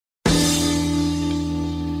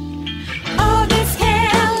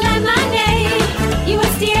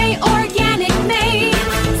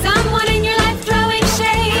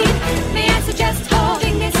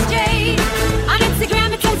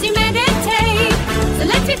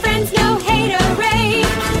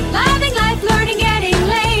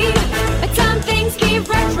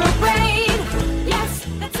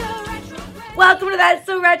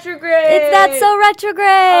retrograde. It's That's So Retrograde.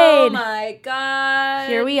 Oh my God.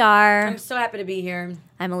 Here we are. I'm so happy to be here.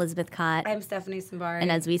 I'm Elizabeth Cott. I'm Stephanie Sambari. And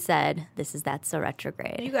as we said, this is That's So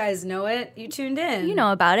Retrograde. You guys know it. You tuned in. You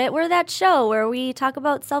know about it. We're that show where we talk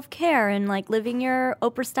about self-care and like living your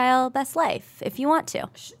Oprah-style best life if you want to.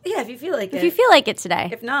 Yeah, if you feel like it. If you feel like it today.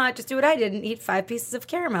 If not, just do what I did and eat 5 pieces of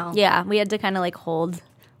caramel. Yeah, we had to kind of like hold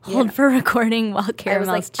for recording while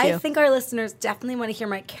caramels chew. I think our listeners definitely want to hear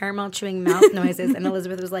my caramel chewing mouth noises. And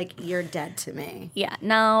Elizabeth was like, you're dead to me. Yeah,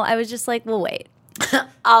 no, I was just like, well, wait.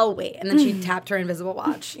 I'll wait. And then she tapped her invisible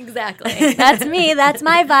watch. Exactly. That's me. That's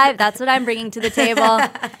my vibe. That's what I'm bringing to the table.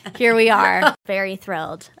 Here we are. Very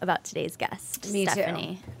thrilled about today's guest, Me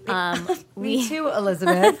Stephanie. Too. Me too,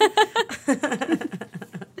 Elizabeth.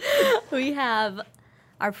 We have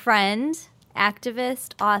our friend,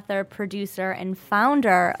 activist, author, producer, and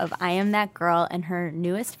founder of I Am That Girl and her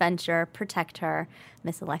newest venture, Protect Her,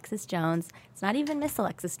 Miss Alexis Jones. It's not even Miss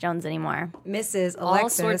Alexis Jones anymore. Mrs. Alexis. All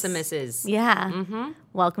sorts of Mrs. Yeah. Mm-hmm.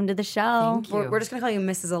 Welcome to the show. Thank you. We're just going to call you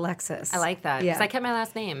Mrs. Alexis. I like that. Yeah. Because I kept my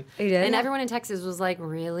last name. You did? And everyone in Texas was like,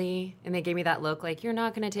 really? And they gave me that look like, you're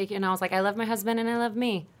not going to take it. And I was like, I love my husband and I love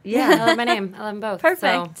me. Yeah. I love my name. I love them both.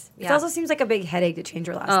 Perfect. So, It also seems like a big headache to change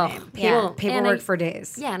your last name. Yeah. Paperwork for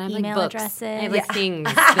days. Yeah, and I have Email like books. addresses. I have like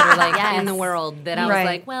things that are like Yes. in the world that I was Right.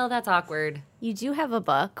 like, well, that's awkward. You do have a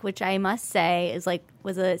book, which I must say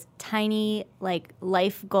was a tiny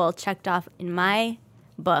life goal checked off in my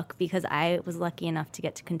book because I was lucky enough to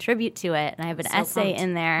get to contribute to it, and I have an essay pumped.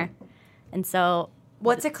 in there, and so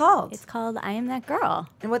What's it called? it's called I Am That Girl,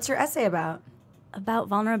 And what's your essay about? about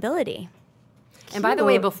vulnerability. And by the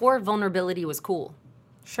way, Cute. before vulnerability was cool.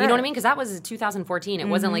 Sure. You know what I mean? Because that was 2014. It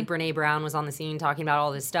wasn't like Brene Brown was on the scene talking about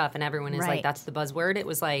all this stuff, and everyone is Right. like, that's the buzzword. It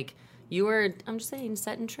was like, you were, I'm just saying,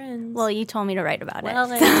 setting trends. Well, you told me to write about Well,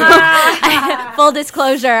 it. Full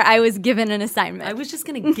disclosure, I was given an assignment. I was just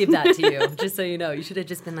going to give that to you, just so you know. You should have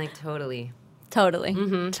just been like, totally. Totally.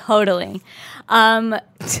 Mm-hmm. Totally.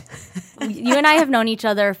 You and I have known each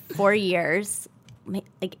other 4 years,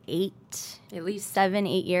 like 7,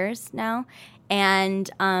 8 years now.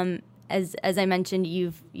 And as I mentioned,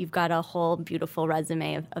 you've got a whole beautiful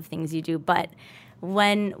resume of things you do. But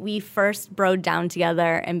when we first broed down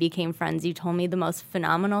together and became friends, you told me the most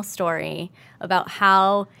phenomenal story about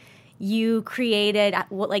how you created,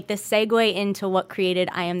 like the segue into what created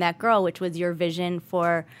I Am That Girl, which was your vision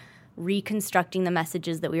for reconstructing the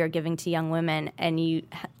messages that we are giving to young women. And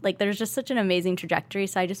there's just such an amazing trajectory.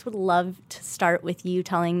 So I just would love to start with you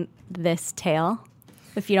telling this tale,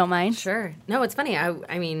 if you don't mind. Sure. No, it's funny.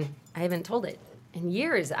 I mean, I haven't told it in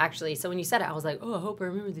years, actually. So when you said it, I was like, oh, I hope I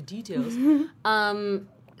remember the details.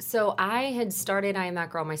 So I had started I Am That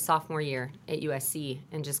Girl my sophomore year at USC,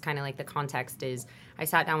 and just kind of like the context is I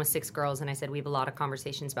sat down with 6 girls and I said, we have a lot of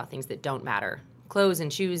conversations about things that don't matter. Clothes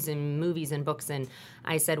and shoes and movies and books. And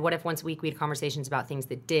I said, what if once a week we had conversations about things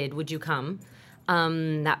that did? Would you come?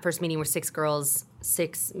 That first meeting were 6 girls.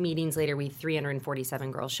 6 meetings later, we had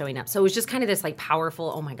 347 girls showing up. So it was just kind of this like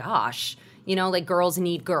powerful, oh my gosh, like girls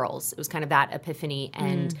need girls. It was kind of that epiphany.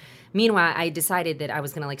 And meanwhile, I decided that I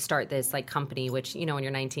was going to like start this like company, which, when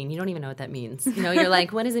you're 19, you don't even know what that means. You're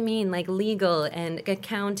like, what does it mean? Like legal and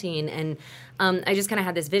accounting. And I just kind of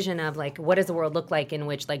had this vision of like, what does the world look like in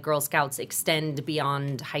which like Girl Scouts extend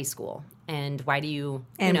beyond high school? And why do you,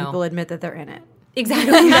 And people admit that they're in it.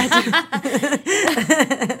 Exactly.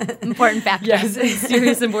 Important factor. Yes,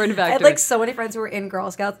 serious important factor. I had like so many friends who were in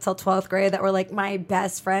Girl Scouts till 12th grade that were like my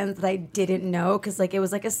best friends that I didn't know because like it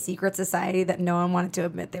was like a secret society that no one wanted to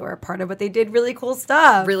admit they were a part of, but they did really cool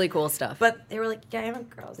stuff. Really cool stuff. But they were like, yeah, I'm a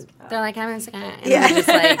Girl Scout. They're like, I'm in Scout. And Yeah. just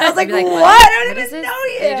like, I was like, I'd be what? I don't is even this? know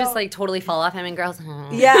you. They just like totally fall off. I'm in girls.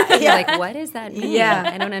 Yeah, You're yeah. like, what does that mean?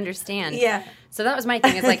 Yeah. I don't understand. Yeah. So that was my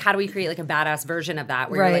thing. Is like, how do we create like a badass version of that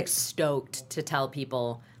where Right. you're like stoked to tell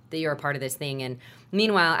people that you're a part of this thing? And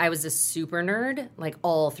meanwhile, I was a super nerd like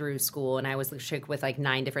all through school, and I was like with like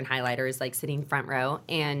 9 different highlighters, like sitting front row.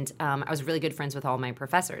 And I was really good friends with all my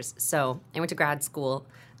professors. So I went to grad school,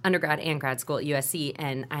 undergrad and grad school at USC,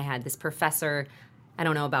 and I had this professor. I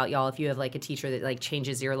don't know about y'all if you have like a teacher that like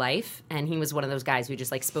changes your life, and he was one of those guys who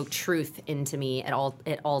just like spoke truth into me at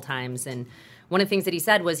all times. And one of the things that he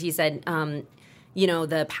said,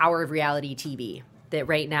 the power of reality TV, that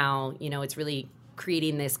right now, it's really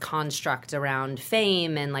creating this construct around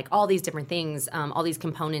fame and like all these different things, all these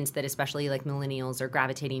components that especially like millennials are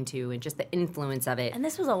gravitating to, and just the influence of it. And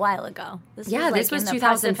this was a while ago. This in was the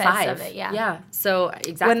 2005. precipice of it, yeah. So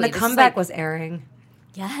exactly. When the This is comeback like- was airing.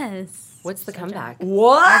 Yes. What's the comeback?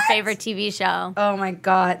 What? Our favorite TV show. Oh my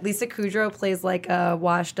God. Lisa Kudrow plays like a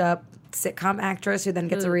washed up sitcom actress who then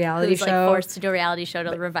gets a reality who's show. Like forced to do a reality show to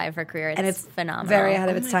revive her career. It's phenomenal. Very ahead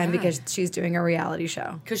of its time because she's doing a reality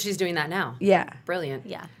show. Because she's doing that now. Yeah. Brilliant.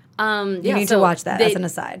 Yeah. You need to watch that as an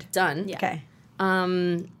aside. Done. Yeah. Okay.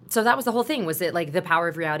 So that was the whole thing, was it like the power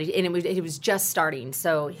of reality, and it was just starting.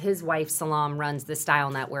 So his wife Salam runs the Style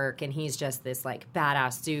Network, and he's just this like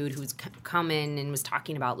badass dude who's come in and was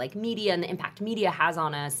talking about like media and the impact media has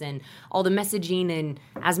on us and all the messaging. And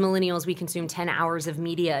as millennials, we consume 10 hours of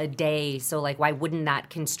media a day. So like, why wouldn't that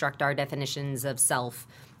construct our definitions of self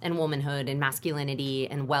and womanhood and masculinity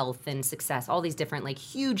and wealth and success? All these different like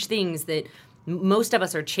huge things that most of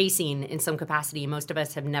us are chasing in some capacity. Most of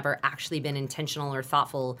us have never actually been intentional or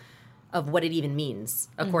thoughtful of what it even means,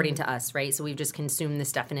 according to us, right? So we've just consumed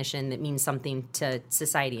this definition that means something to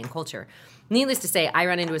society and culture. Needless to say, I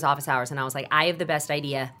run into his office hours and I was like, I have the best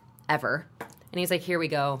idea ever. And he's like, here we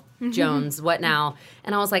go, Jones, what now?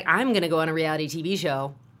 And I was like, I'm going to go on a reality TV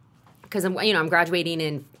show because I'm graduating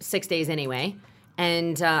in 6 days anyway.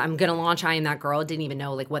 And I'm going to launch I Am That Girl. Didn't even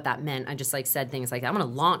know like what that meant. I just like said things like, I'm going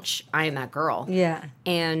to launch I Am That Girl. Yeah.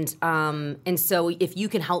 And so if you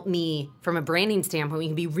can help me from a branding standpoint, we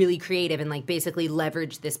can be really creative and like basically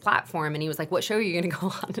leverage this platform. And he was like, what show are you going to go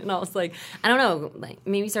on? And I was like, I don't know, like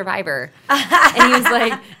maybe Survivor. And he was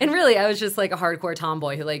like, and really I was just like a hardcore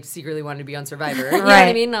tomboy who like secretly wanted to be on Survivor. You know what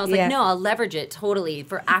I mean? And I was like, no, I'll leverage it totally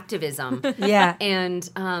for activism. Yeah. And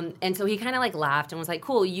so he kind of like laughed and was like,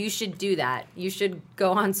 cool, you should do that. You should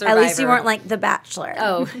go on Survivor. At least you weren't like The Bachelor.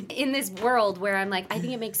 Oh, in this world where I'm like, I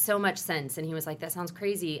think it makes so much sense. And he was like, that sounds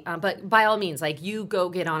crazy. But by all means, like, you go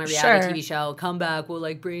get on a reality TV show, come back, we'll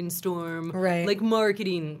like brainstorm, like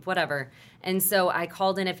marketing, whatever. And so I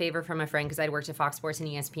called in a favor from a friend because I'd worked at Fox Sports and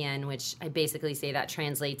ESPN, which I basically say that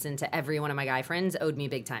translates into every one of my guy friends owed me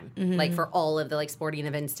big time, like for all of the like sporting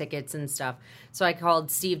events tickets and stuff. So I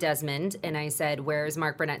called Steve Desmond and I said, where's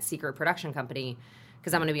Mark Burnett's secret production company?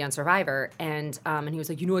 Because I'm going to be on Survivor. And he was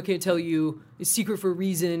like, I can't tell you. It's secret for a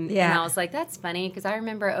reason. Yeah. And I was like, that's funny, because I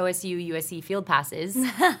remember OSU, USC field passes. We were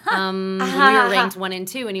ranked 1 and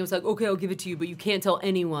 2. And he was like, okay, I'll give it to you, but you can't tell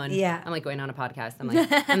anyone. Yeah. I'm like going on a podcast.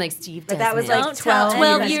 I'm like Steve Desmond. But that was like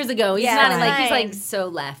 12 years ago. He's not like, he's like so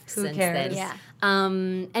left since cares? then.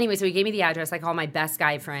 Yeah. Anyway, so he gave me the address. I called my best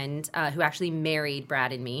guy friend, who actually married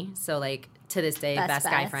Brad and me. So like to this day, best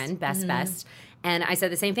guy friend, best. And I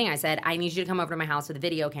said the same thing. I said, I need you to come over to my house with a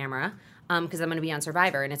video camera because I'm going to be on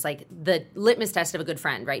Survivor. And it's like the litmus test of a good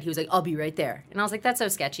friend, right? He was like, I'll be right there. And I was like, that's so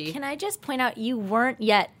sketchy. Can I just point out, you weren't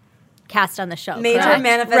yet cast on the show. Major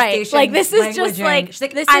manifestation. Right. Like, this is just like,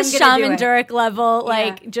 this is Shaman Durek level.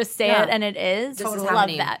 Like, just say it and it is. Totally. Love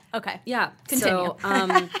that. Okay. Yeah. Continue.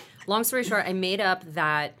 So, long story short, I made up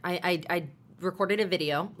that I recorded a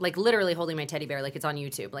video, like literally holding my teddy bear, like it's on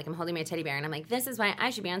YouTube. Like I'm holding my teddy bear and I'm like, this is why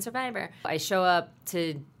I should be on Survivor. I show up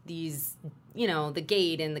to these, the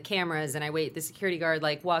gate and the cameras and I wait, the security guard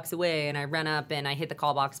like walks away and I run up and I hit the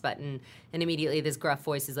call box button and immediately this gruff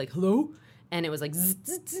voice is like, hello? And it was like, zzz,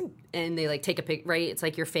 zzz, zzz, and they like take a pic, right? It's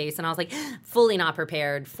like your face. And I was like, fully not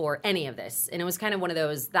prepared for any of this. And it was kind of one of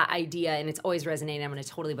those, that idea, and it's always resonating. I'm going to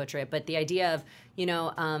totally butcher it. But the idea of,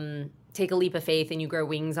 take a leap of faith and you grow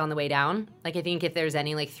wings on the way down. Like, I think if there's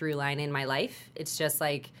any like through line in my life, it's just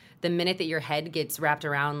like the minute that your head gets wrapped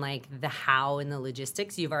around like the how and the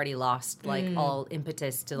logistics, you've already lost like all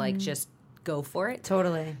impetus to like just go for it.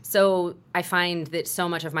 Totally. So I find that so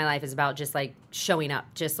much of my life is about just like showing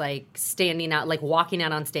up, just like standing out, like walking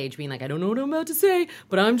out on stage, being like, I don't know what I'm about to say,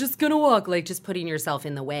 but I'm just going to walk, like just putting yourself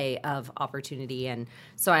in the way of opportunity. And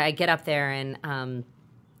so I get up there and,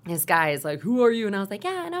 this guy is like, who are you? And I was like,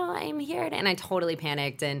 yeah, no, I'm here. And I totally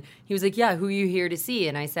panicked. And he was like, yeah, who are you here to see?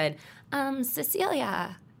 And I said,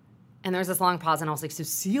 Cecilia. And there was this long pause, and I was like,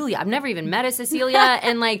 Cecilia? I've never even met a Cecilia.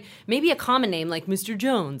 And like maybe a common name like Mr.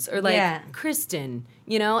 Jones or like Kristen,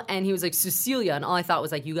 And he was like, Cecilia. And all I thought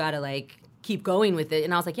was like, you got to like keep going with it.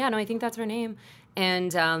 And I was like, yeah, no, I think that's her name.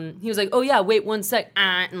 And he was like, oh, yeah, wait 1 sec.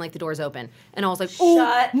 And, like, the door's open. And I was like,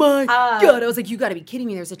 oh, my God. I was like, you got to be kidding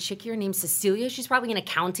me. There's a chick here named Cecilia. She's probably in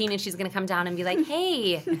accounting, and she's going to come down and be like,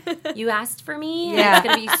 hey, you asked for me? Yeah. And it's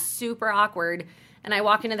going to be super awkward. And I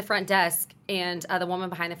walk into the front desk, and the woman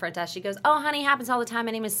behind the front desk, she goes, oh, honey, happens all the time.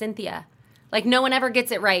 My name is Cynthia. Like, no one ever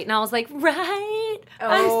gets it right. And I was like, right?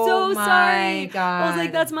 I'm so sorry. God. I was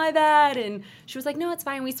like, that's my bad. And she was like, no, it's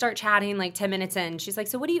fine. We start chatting like 10 minutes in. She's like,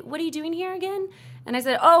 so what are you doing here again? And I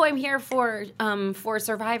said, oh, I'm here for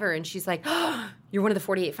Survivor. And she's like, oh, you're one of the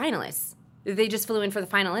 48 finalists. They just flew in for the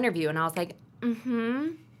final interview. And I was like,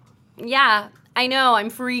 yeah, I know.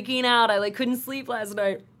 I'm freaking out. I like couldn't sleep last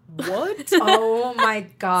night. what? Oh my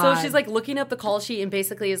God. So she's like looking up the call sheet and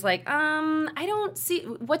basically is like, I don't see,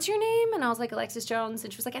 what's your name? And I was like, Alexis Jones.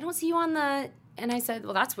 And she was like, I don't see you on the, and I said,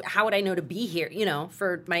 well, how would I know to be here,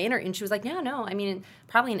 for my intern? And she was like, no, I mean,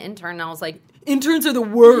 probably an intern. And I was like, interns are the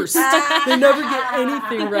worst. They never get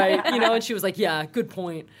anything right, And she was like, yeah, good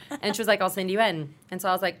point. And she was like, I'll send you in. And so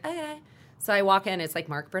I was like, okay. So I walk in, it's like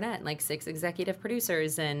Mark Burnett and like 6 executive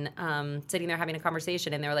producers and sitting there having a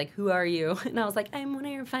conversation. And they were like, who are you? And I was like, I'm one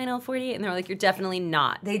of your final 48. And they're like, you're definitely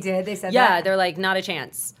not. They did? They said that? Yeah, they're like, not a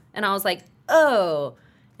chance. And I was like, oh.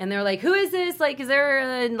 And they're like, who is this? Like, is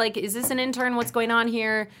this an intern? What's going on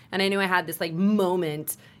here? And I knew I had this like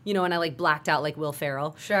moment, and I like blacked out like Will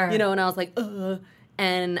Ferrell. Sure. And I was like,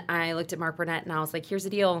 And I looked at Mark Burnett and I was like, here's the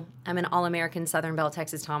deal. I'm an all-American Southern Belle,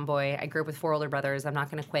 Texas tomboy. I grew up with 4 older brothers. I'm not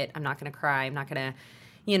going to quit. I'm not going to cry. I'm not going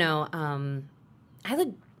to, I look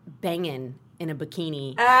banging in a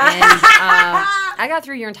bikini. And I got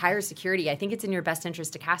through your entire security. I think it's in your best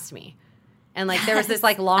interest to cast me. And like there was this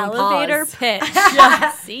like long elevator pause. pitch.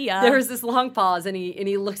 Yeah. See ya. There was this long pause, and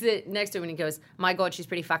he looks at next to him and he goes, "My God, she's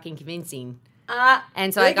pretty fucking convincing."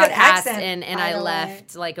 And so really I got cast, accent, and I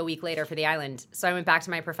left like a week later for the island. So I went back to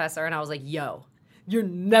my professor, and I was like, "Yo, you're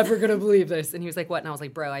never gonna believe this." And he was like, "What?" And I was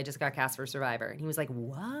like, "Bro, I just got cast for Survivor." And he was like,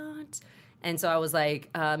 "What?" And so I was like,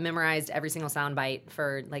 memorized every single soundbite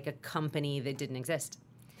for like a company that didn't exist.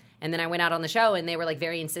 And then I went out on the show, and they were like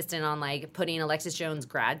very insistent on like putting Alexis Jones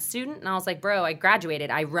grad student. And I was like, bro, I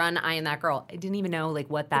graduated. I run I Am That Girl. I didn't even know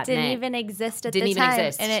like what that meant. It didn't even exist at the time. Didn't even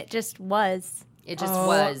exist. And it just was. It just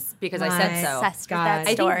was because I said so. Obsessed with that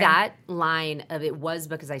I story. think that line of it was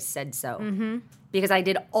because I said so. Mm-hmm. Because I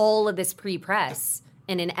did all of this pre-press.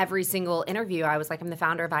 And in every single interview, I was like, I'm the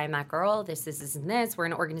founder of I Am That Girl. This, and this. We're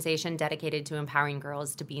an organization dedicated to empowering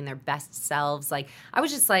girls to being their best selves. Like, I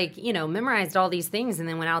was just like, memorized all these things and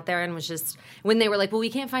then went out there and was just, when they were like, well, we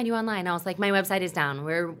can't find you online. I was like, my website is down.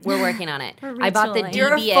 We're working on it. I bought the DBA.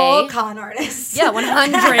 You're a full con artist. Yeah,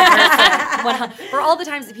 100%. For all the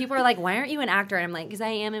times that people are like, why aren't you an actor? And I'm like, because I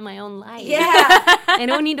am in my own life. Yeah. I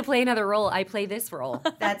don't need to play another role. I play this role.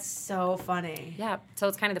 That's so funny. Yeah. So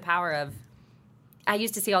it's kind of the power of, I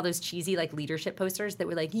used to see all those cheesy like leadership posters that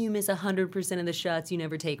were like, you miss 100% of the shots you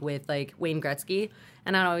never take with like Wayne Gretzky.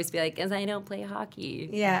 And I'd always be like, because I don't play hockey.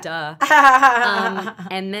 Yeah. Duh.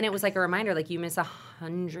 And then it was like a reminder, like you miss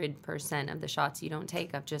 100% of the shots you don't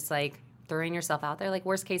take of just like throwing yourself out there. Like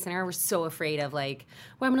worst case scenario, we're so afraid of like,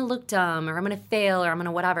 well, I'm going to look dumb or I'm going to fail or I'm going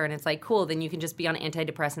to whatever. And it's like, cool, then you can just be on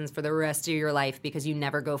antidepressants for the rest of your life because you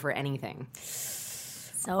never go for anything.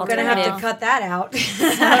 So we're gonna have to cut that out.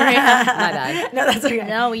 Sorry. My bad. No, that's okay.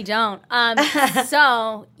 No, we don't.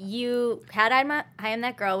 So you had I Am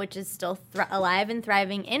That Girl, which is still alive and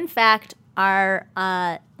thriving. In fact, our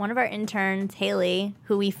one of our interns, Haley,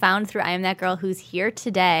 who we found through I Am That Girl, who's here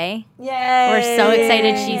today. Yay! We're so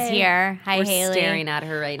excited she's here. Hi, we're Haley. Staring at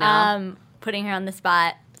her right now. Putting her on the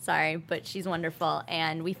spot. Sorry, but she's wonderful.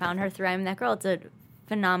 And we found her through I Am That Girl. It's a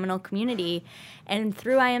phenomenal community. And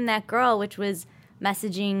through I Am That Girl, which was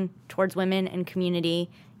messaging towards women and community,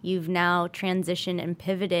 you've now transitioned and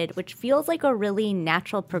pivoted, which feels like a really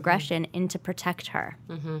natural progression into Protect Her.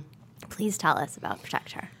 Mm-hmm. Please tell us about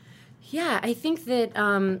Protect Her. Yeah, I think that,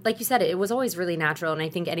 like you said, it was always really natural, and I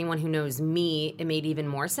think anyone who knows me, it made even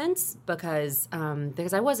more sense because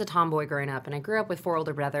I was a tomboy growing up, and I grew up with 4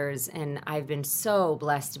 older brothers, and I've been so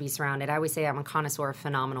blessed to be surrounded. I always say I'm a connoisseur of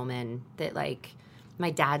phenomenal men, that, like, my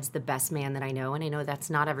dad's the best man that I know, and I know that's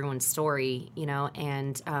not everyone's story,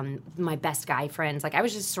 and my best guy friends. Like, I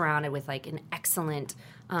was just surrounded with, like, an excellent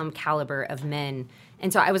caliber of men.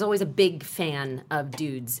 And so I was always a big fan of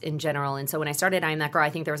dudes in general. And so when I started I Am That Girl, I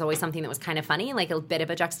think there was always something that was kind of funny, like a bit of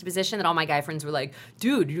a juxtaposition that all my guy friends were like,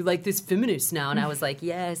 dude, you're like this feminist now. And I was like,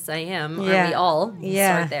 yes, I am. Yeah. Aren't we all?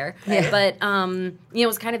 Start there. Yeah. But, it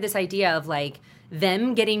was kind of this idea of, like,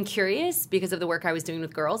 them getting curious because of the work I was doing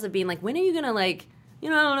with girls of being like, when are you going to, like, I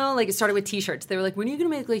don't know, like it started with T-shirts. They were like, when are you going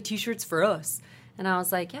to make like T-shirts for us? And I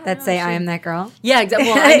was like, yeah. That say I Am That Girl? Yeah, exactly.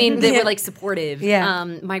 Well, I mean, they were like supportive. Yeah.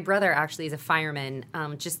 My brother actually is a fireman,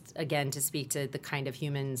 just again to speak to the kind of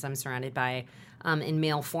humans I'm surrounded by in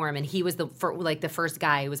male form. And he was the first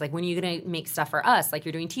guy who was like, when are you going to make stuff for us? Like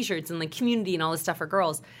you're doing T-shirts and like community and all this stuff for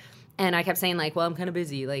girls. And I kept saying like, well, I'm kind of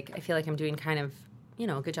busy. Like I feel like I'm doing kind of,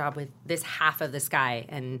 a good job with this half of the sky.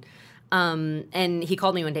 And And he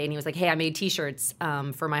called me one day and he was like, hey, I made T-shirts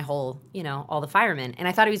for my whole, all the firemen. And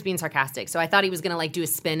I thought he was being sarcastic. So I thought he was going to like do a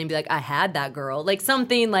spin and be like, I had that girl. Like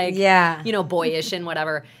something like, boyish and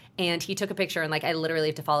whatever. And he took a picture and like I literally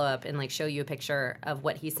have to follow up and like show you a picture of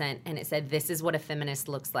what he sent. And it said, this is what a feminist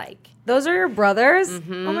looks like. Those are your brothers?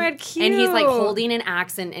 Mm-hmm. Oh my God, cute. And he's like holding an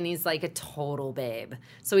accent and he's like a total babe.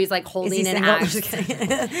 So he's like holding an accent.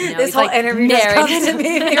 This whole interview just comes to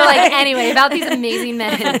me. You're like, anyway, about these amazing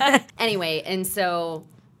men. Anyway, and so,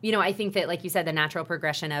 I think that like you said, the natural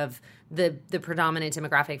progression of the predominant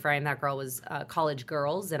demographic for I Am That Girl was college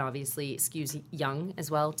girls, and obviously skews young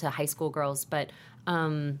as well to high school girls. But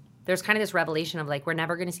there's kind of this revelation of like, we're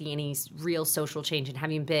never going to see any real social change. And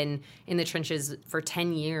having been in the trenches for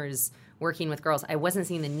 10 years working with girls, I wasn't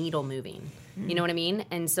seeing the needle moving. You know what I mean?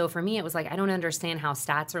 And so for me, it was like, I don't understand how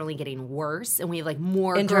stats are only getting worse. And we have like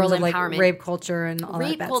more in girl terms of empowerment. Like rape culture and all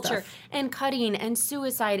rape that bad culture stuff. And cutting and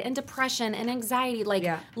suicide and depression and anxiety. Like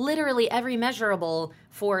literally every measurable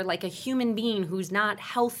for like a human being who's not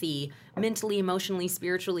healthy mentally, emotionally,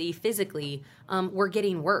 spiritually, physically, we're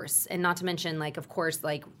getting worse. And not to mention like, of course,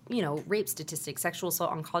 like, rape statistics, sexual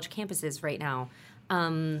assault on college campuses right now.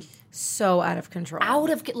 So out of control.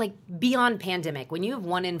 Like beyond pandemic. When you have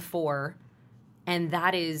 1 in 4, and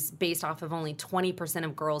that is based off of only 20%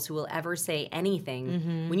 of girls who will ever say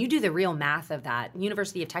anything. When you do the real math of that,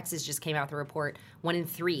 University of Texas just came out with a report, 1 in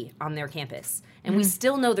 3 on their campus. And we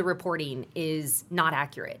still know the reporting is not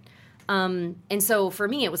accurate. And so for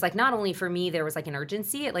me, it was like, not only for me, there was like an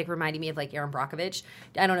urgency. It like reminded me of like Erin Brockovich.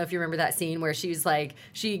 I don't know if you remember that scene where she's like,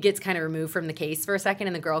 she gets kind of removed from the case for a second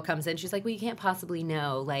and the girl comes in. She's like, well, you can't possibly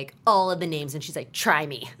know like all of the names. And she's like, try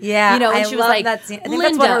me. Yeah. And I she love was like, that scene. I think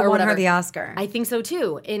Linda that's what or won her whatever. the Oscar. I think so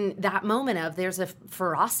too. In that moment of there's a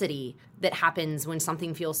ferocity that happens when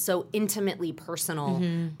something feels so intimately personal,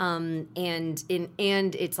 and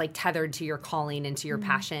it's like tethered to your calling and to your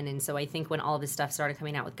passion. And so I think when all of this stuff started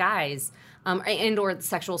coming out with guys, and or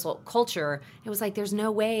sexual assault culture, it was like there's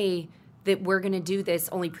no way that we're going to do this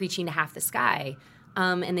only preaching to half the sky.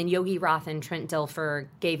 And then Yogi Roth and Trent Dilfer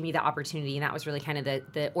gave me the opportunity, and that was really kind of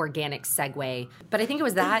the organic segue. But I think it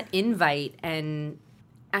was that invite, and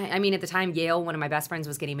I mean, at the time, Yale, one of my best friends,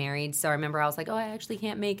 was getting married. So I remember I was like, oh, I actually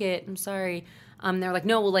can't make it. I'm sorry. They're like,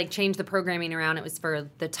 no, we'll like change the programming around. It was for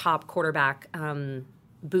the top quarterback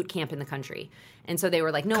boot camp in the country. And so they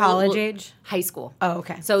were like, no. College age? High school. Oh,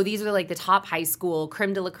 okay. So these are like the top high school,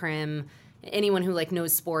 creme de la creme. Anyone who like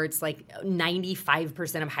knows sports, like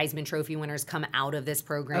 95% of Heisman Trophy winners come out of this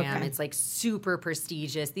program. Okay. It's like super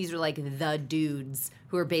prestigious. These are like the dudes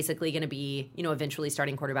who are basically going to be, eventually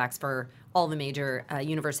starting quarterbacks for all the major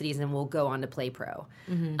universities and will go on to play pro.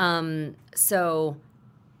 So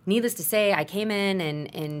needless to say, I came in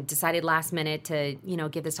and decided last minute to,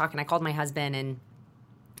 give this talk. And I called my husband and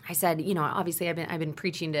I said, obviously I've been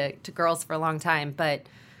preaching to girls for a long time, but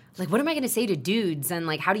like, what am I going to say to dudes? And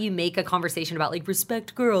like, how do you make a conversation about like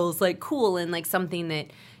respect girls, like cool, and like something that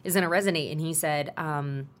is going to resonate? And he said,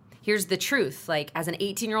 here's the truth. Like, as an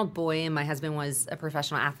 18-year-old boy, and my husband was a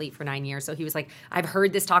professional athlete for 9 years, so he was like, I've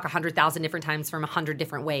heard this talk 100,000 different times from 100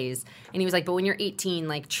 different ways. And he was like, but when you're 18,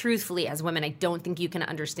 like, truthfully, as women, I don't think you can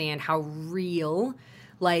understand how real,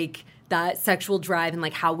 like, that sexual drive and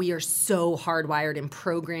like how we are so hardwired and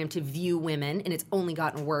programmed to view women, and it's only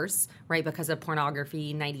gotten worse, right? Because of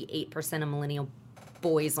pornography, 98% of millennial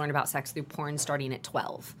boys learn about sex through porn starting at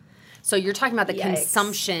 12. So you're talking about the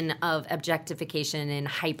consumption of objectification and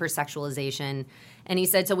hypersexualization. And he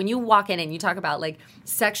said, so when you walk in and you talk about like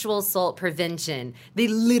sexual assault prevention, they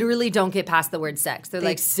literally don't get past the word sex. They're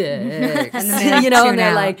like, sex, and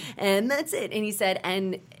they're like, and that's it. And he said,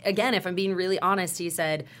 and again, if I'm being really honest, he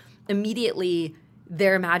said, immediately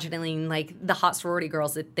they're imagining like the hot sorority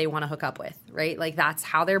girls that they want to hook up with, right? Like that's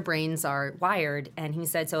how their brains are wired. And he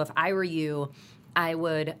said, so if I were you, I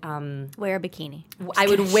would wear a bikini. I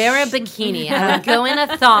would wear a bikini. I would go in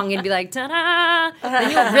a thong and be like, ta-da!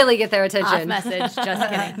 Then you'll really get their attention. Off message. Just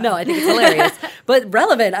kidding. No, I think it's hilarious. But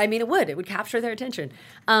relevant. I mean, it would capture their attention.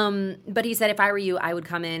 But he said, if I were you, I would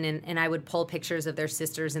come in and I would pull pictures of their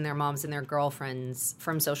sisters and their moms and their girlfriends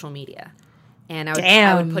from social media. And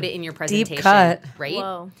I would put it in your presentation. Deep cut. Right?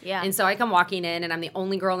 Whoa, yeah. And so I come walking in, and I'm the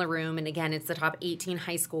only girl in the room. And again, it's the top 18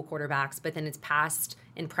 high school quarterbacks, but then it's past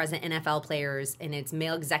and present NFL players, and it's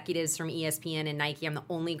male executives from ESPN and Nike. I'm the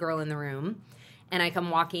only girl in the room. And I come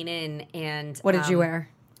walking in, and what did you wear?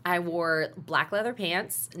 I wore black leather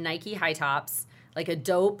pants, Nike high tops, like a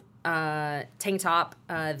dope tank top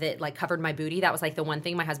that like covered my booty. That was like the one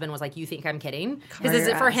thing my husband was like, you think I'm kidding? Because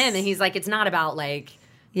it's for him, and he's like, it's not about like,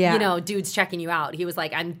 dudes checking you out. He was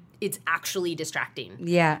like, it's actually distracting.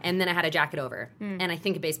 Yeah. And then I had a jacket over and I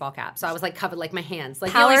think a baseball cap. So I was like covered like my hands.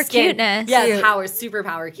 Like power cuteness. Yeah, Cute. power, super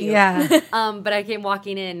power cute. Yeah. But I came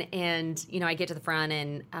walking in and, I get to the front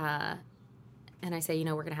and I say,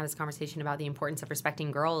 we're going to have this conversation about the importance of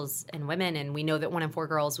respecting girls and women. And we know that 1 in 4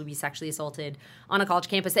 girls would be sexually assaulted on a college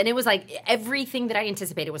campus. And it was like everything that I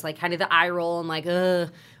anticipated was like kind of the eye roll and like,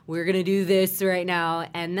 we're going to do this right now.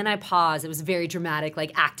 And then I paused. It was very dramatic,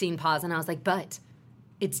 like acting pause. And I was like, but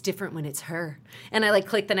it's different when it's her. And I like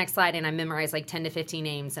clicked the next slide and I memorized like 10 to 15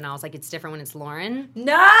 names. And I was like, it's different when it's Lauren.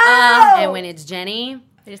 No! And when it's Jenny.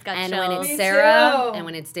 I just got and chills. when it's Me Sarah, too. and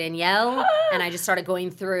when it's Danielle, and I just started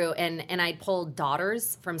going through, and I pulled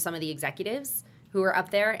daughters from some of the executives who were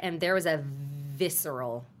up there, and there was a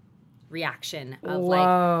visceral reaction of like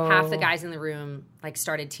half the guys in the room like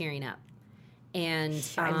started tearing up. And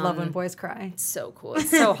I love when boys cry. it's so cool. It's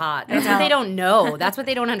so hot. That's what they don't know. That's what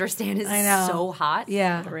they don't understand is I know. so hot.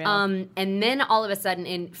 Yeah. And then all of a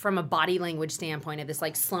sudden, from a body language standpoint of this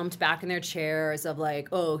like slumped back in their chairs of like,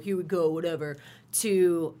 oh, here we go, whatever,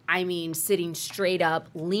 to, sitting straight up,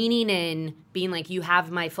 leaning in, being like, you have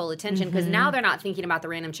my full attention. Because now they're not thinking about the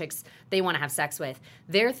random chicks they want to have sex with.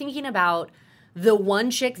 They're thinking about the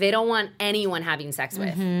one chick they don't want anyone having sex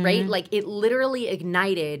with, right? Like, it literally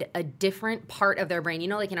ignited a different part of their brain.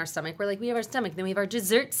 Like in our stomach, we're like, we have our stomach, then we have our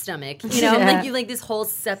dessert stomach. Like this whole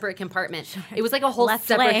separate compartment. It was like a whole Left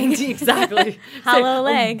separate leg. Exactly. Hollow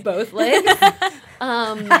leg. Both legs.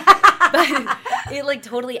 But it like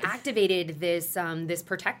totally activated this this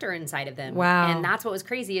protector inside of them. Wow. And that's what was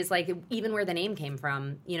crazy is like even where the name came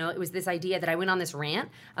from. It was this idea that I went on this rant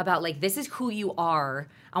about like this is who you are.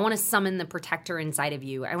 I want to summon the protector inside of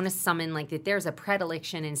you. I want to summon like that there's a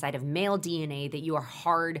predilection inside of male DNA that you are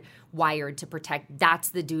hardwired to protect. That's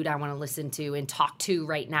the dude I want to listen to and talk to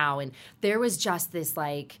right now. And there was just this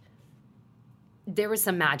like there was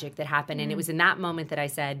some magic that happened. And it was in that moment that I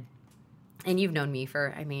said, and you've known me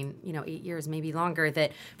for, 8 years, maybe longer,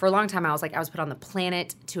 that for a long time I was put on the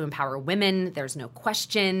planet to empower women. There's no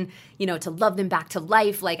question, to love them back to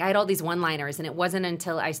life. Like I had all these one-liners, and it wasn't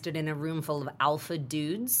until I stood in a room full of alpha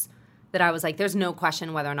dudes that I was like, there's no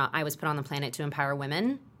question whether or not I was put on the planet to empower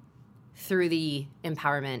women through the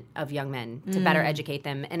empowerment of young men to better educate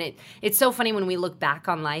them. And it's so funny when we look back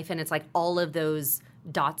on life and it's like all of those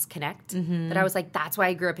dots connect. That I was like, that's why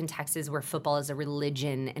I grew up in Texas where football is a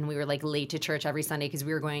religion and we were like late to church every Sunday because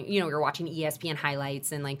we were going, we were watching ESPN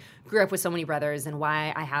highlights and like grew up with so many brothers, and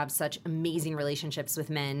why I have such amazing relationships with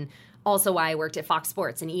men. Also why I worked at Fox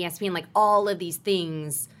Sports and ESPN, like all of these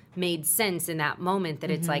things made sense in that moment that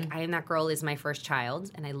it's like, I Am That Girl is my first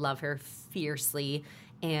child and I love her fiercely.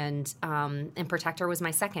 And Protector was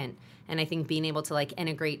my second. And I think being able to like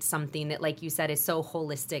integrate something that, like you said, is so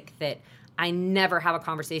holistic that I never have a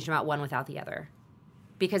conversation about one without the other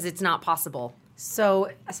because it's not possible. So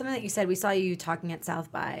something that you said, we saw you talking at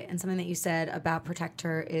South by, and something that you said about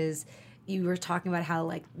Protector is you were talking about how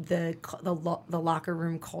like the locker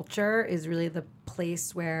room culture is really the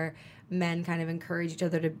place where men kind of encourage each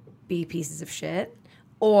other to be pieces of shit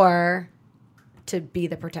or to be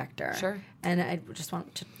the protector. Sure. And I just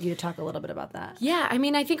want you to talk a little bit about that. Yeah,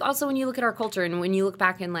 I think also when you look at our culture and when you look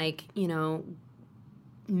back in like,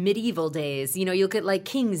 medieval days, you look at like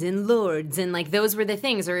kings and lords and like those were the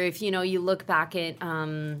things. Or if, you look back at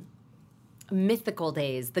mythical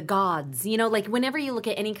days, the gods, like whenever you look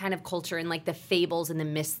at any kind of culture and like the fables and the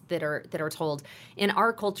myths that are told in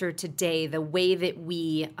our culture today, the way that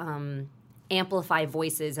we amplify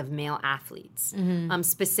voices of male athletes,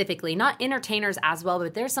 specifically, not entertainers as well,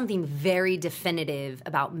 but there's something very definitive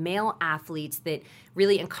about male athletes that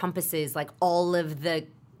really encompasses like all of the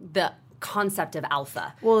concept of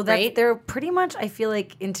alpha. Well, right? They're pretty much, I feel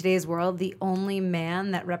like, in today's world, the only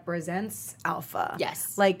man that represents alpha.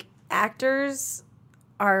 Yes. Like, actors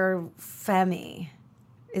are femi.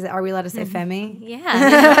 Are we allowed to say femi?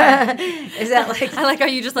 Yeah. Is that like... I like how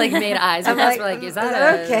you just like made eyes. I'm That's like, is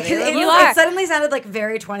that okay. You are. It suddenly sounded like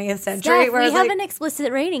very 20th century. Steph, where I we was have like, an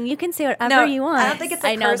explicit rating. You can say whatever no, you want. I don't think it's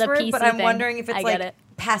a curse word, but I'm wondering if it's I like get it.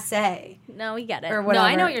 passe. No, we get it. Or whatever. No,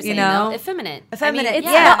 I know what you're saying. Though. Effeminate. Effeminate. It's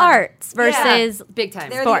yeah. the arts versus Big time.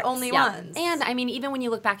 They're sports. the only Yeah. ones. And even when you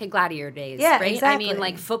look back at gladiator days, Yeah, right? exactly.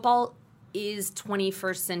 Like football is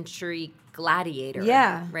 21st century gladiator.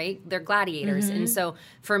 Yeah. Right? They're gladiators. And so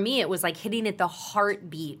for me, it was like hitting at the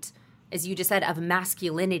heartbeat, as you just said, of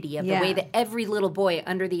masculinity, of the way that every little boy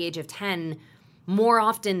under the age of 10, more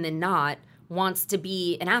often than not, wants to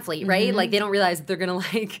be an athlete, right? Like they don't realize that they're gonna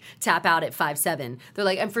like tap out at 5'7". They're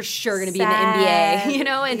like, I'm for sure gonna be in the NBA, you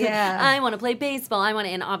know, and I want to play baseball.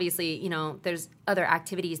 And obviously, you know, there's other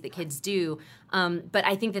activities that kids do, but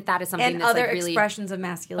I think that is something and that's other like really expressions of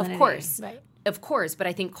masculinity, of course, Right. Of course, but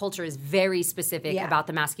I think culture is very specific about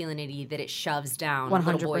the masculinity that it shoves down 100%.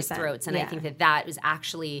 little boys' throats, and I think that is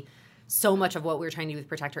actually so much of what we're trying to do with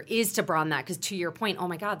Protector is to broaden that. Because to your point, oh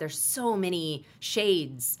my God, there's so many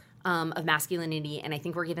shades of masculinity, and I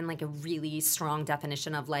think we're given like a really strong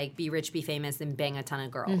definition of like be rich, be famous, and bang a ton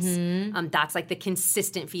of girls. That's like the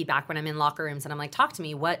consistent feedback when I'm in locker rooms, and I'm like, talk to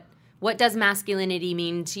me, what does masculinity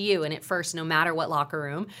mean to you? And at first, no matter what locker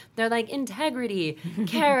room, they're like integrity,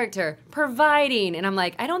 character, providing. And I'm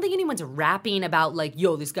like, I don't think anyone's rapping about like,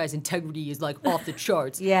 yo, this guy's integrity is like off the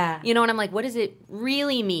charts. You know, and I'm like, what does it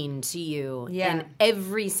really mean to you? And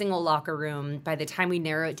every single locker room, by the time we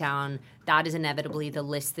narrow it down, that is inevitably the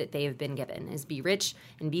list that they have been given is be rich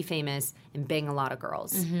and be famous and bang a lot of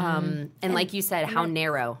girls. And like you said, how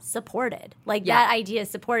narrow. Supported. Like that idea is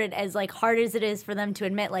supported as like hard as it is for them to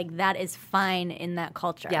admit like that is fine in that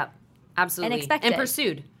culture. Yeah, absolutely. And expected. And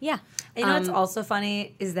pursued. Yeah. And you know what's also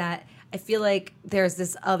funny is that I feel like there's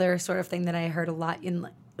this other sort of thing that I heard a lot in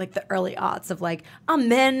like the early aughts of like, I'm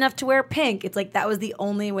man enough to wear pink. It's like that was the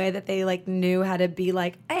only way that they like knew how to be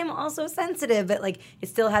like, I am also sensitive, but like it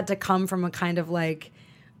still had to come from a kind of like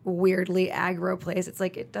weirdly aggro place. It's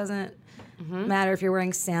like it doesn't matter if you're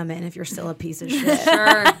wearing salmon if you're still a piece of shit.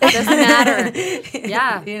 Sure, it doesn't matter.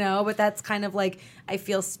 Yeah, you know, but that's kind of like I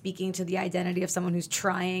feel speaking to the identity of someone who's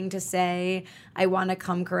trying to say I want to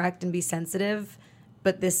come correct and be sensitive.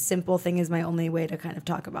 But this simple thing is my only way to kind of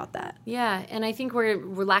talk about that. Yeah, and I think we're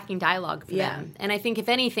lacking dialogue for them. And I think if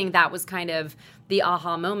anything, that was kind of the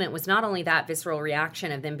aha moment was not only that visceral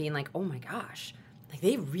reaction of them being like, oh my gosh, like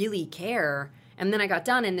they really care. And then I got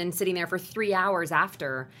done and then sitting there for 3 hours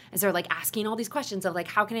after as they're like asking all these questions of like,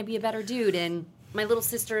 how can I be a better dude? And my little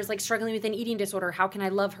sister is like struggling with an eating disorder. How can I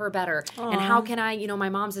love her better? Aww. And how can I, you know, my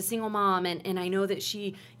mom's a single mom and I know that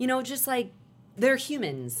she, you know, just like, they're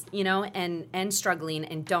humans, you know, and struggling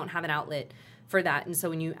and don't have an outlet for that. And so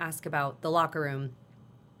when you ask about the locker room,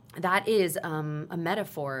 that is a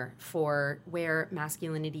metaphor for where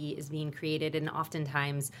masculinity is being created, and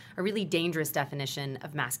oftentimes a really dangerous definition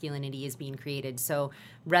of masculinity is being created. So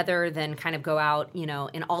rather than kind of go out, you know,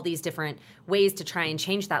 in all these different ways to try and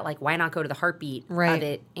change that, like why not go to the heartbeat of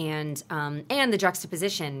it and the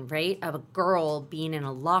juxtaposition, right, of a girl being in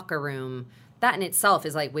a locker room. That in itself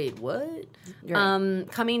is like, wait, what? Right.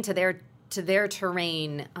 Coming to their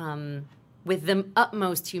terrain with the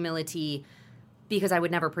utmost humility, because I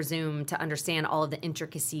would never presume to understand all of the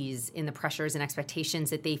intricacies in the pressures and expectations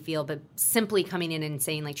that they feel, but simply coming in and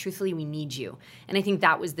saying, like, truthfully, we need you. And I think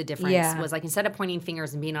that was the difference, was like, instead of pointing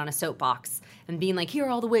fingers and being on a soapbox and being like, here are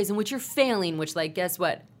all the ways in which you're failing, which, like, guess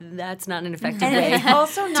what? That's not an effective way it's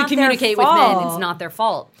also not to communicate their with men. fault. It's not their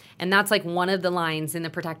fault. And that's, like, one of the lines in the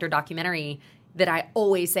Protector documentary that I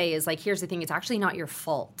always say is, like, here's the thing, it's actually not your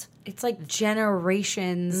fault. It's, like,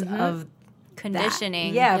 generations of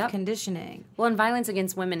conditioning. Of conditioning. Well, and violence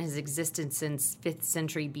against women has existed since 5th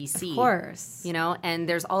century BC. Of course. You know, and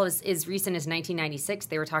there's all as recent as 1996,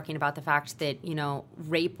 they were talking about the fact that, you know,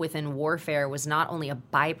 rape within warfare was not only a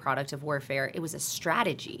byproduct of warfare, it was a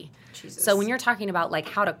strategy. Jesus. So when you're talking about, like,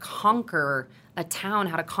 how to conquer a town,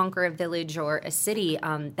 how to conquer a village or a city,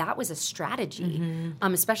 that was a strategy,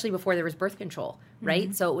 especially before there was birth control,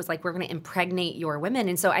 right? So it was like, we're going to impregnate your women.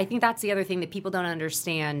 And so I think that's the other thing that people don't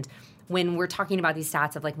understand when we're talking about these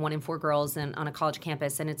stats of like 1 in 4 girls on a college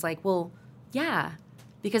campus. And it's like, well, yeah,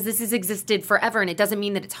 because this has existed forever and it doesn't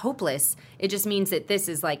mean that it's hopeless. It just means that this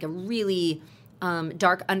is like a really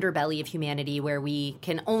dark underbelly of humanity where we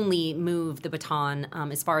can only move the baton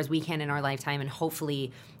as far as we can in our lifetime and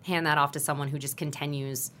hopefully hand that off to someone who just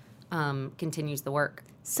continues the work.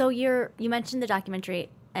 So you mentioned the documentary,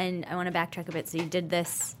 and I want to backtrack a bit. So you did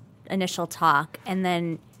this initial talk, and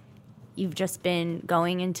then you've just been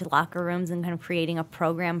going into locker rooms and kind of creating a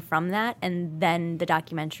program from that, and then the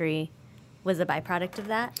documentary was a byproduct of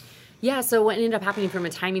that? Yeah, so what ended up happening from a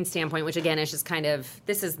timing standpoint, which again is just kind of,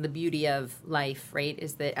 this is the beauty of life, right,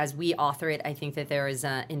 is that as we author it, I think that there is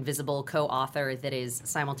an invisible co-author that is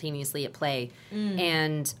simultaneously at play.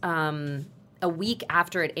 And a week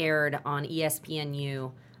after it aired on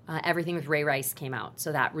ESPNU, Everything with Ray Rice came out.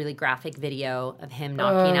 So that really graphic video of him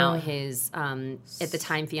knocking out his, at the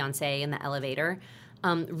time, fiancée in the elevator,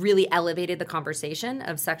 really elevated the conversation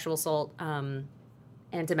of sexual assault and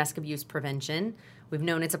domestic abuse prevention. We've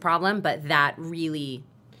known it's a problem, but that really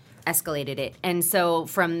escalated it. And so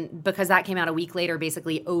because that came out a week later,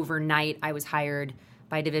 basically overnight, I was hired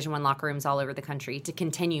by Division I locker rooms all over the country to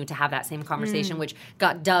continue to have that same conversation, which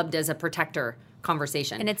got dubbed as a protector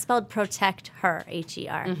conversation. And it's spelled protect her,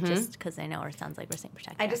 H-E-R, just because I know it sounds like we're saying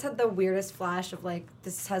protect her. I just had the weirdest flash of like,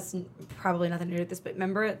 this has probably nothing to do with this, but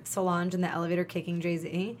remember Solange in the elevator kicking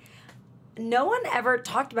Jay-Z? No one ever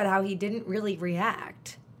talked about how he didn't really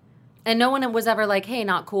react. And no one was ever like, hey,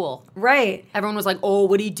 not cool. Right. Everyone was like, oh,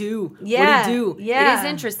 what'd he do? Yeah. What'd he do? Yeah. It is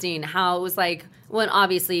interesting how it was like, well,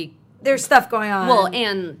 obviously. There's stuff going on. Well,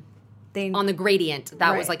 and on the gradient,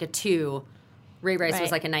 that was like a 2. Ray Rice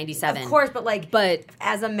was like a 97. Of course, but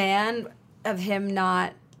as a man, of him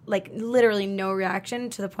not, like, literally no reaction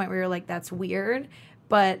to the point where you're like, that's weird.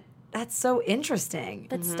 But that's so interesting.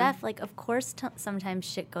 But Steph, like, of course, sometimes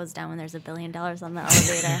shit goes down when there's $1 billion on the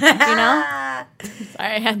elevator. You know?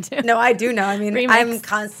 Sorry, I had to. No, I do know. I mean, Remix. I'm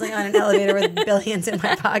constantly on an elevator with billions in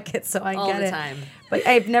my pocket, so I all get the it. time. But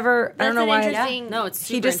I've never. I don't know why. interesting- No, it's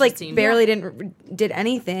super He just like interesting. barely did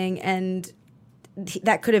anything, and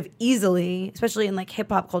that could have easily, especially in like hip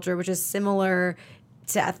hop culture, which is similar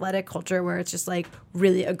to athletic culture, where it's just like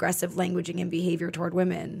really aggressive languaging and behavior toward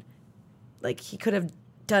women. Like he could have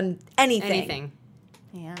done anything.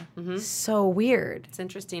 Yeah. So weird. It's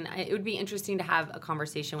interesting. It would be interesting to have a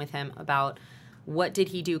conversation with him about what did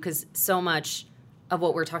he do, because so much of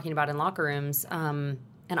what we're talking about in locker rooms,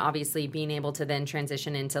 and obviously being able to then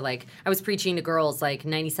transition into like, I was preaching to girls like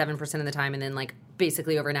 97% of the time, and then like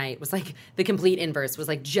basically overnight was like the complete inverse, was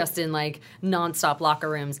like just in like nonstop locker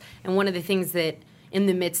rooms. And one of the things that in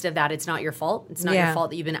the midst of that, it's not your fault. It's not your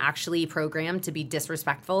fault that you've been actually programmed to be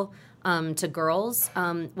disrespectful to girls.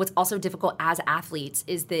 What's also difficult as athletes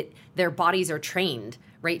is that their bodies are trained,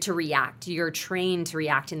 right, to react. You're trained to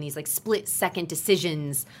react in these like split-second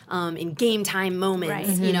decisions in game time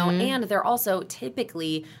moments, you know, and they're also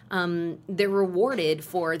typically, they're rewarded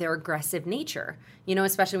for their aggressive nature, you know,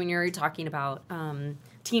 especially when you're talking about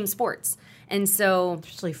team sports. And so,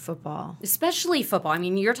 Especially football. I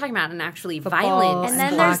mean, you're talking about an actually violent. And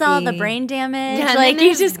then Blocky. there's all the brain damage. Yeah, like,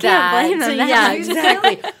 you just can't blame them. Yeah,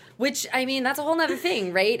 exactly. Which, I mean, that's a whole nother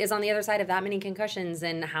thing, right? Is on the other side of that many concussions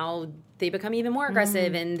and how they become even more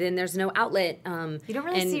aggressive, and then there's no outlet. You don't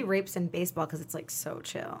really see rapes in baseball because it's like so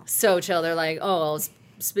chill. So chill. They're like, oh, I'll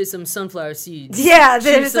spit some sunflower seeds. Yeah,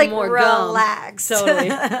 they're chew just some like more gum. relaxed.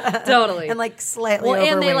 Totally. And like slightly Well,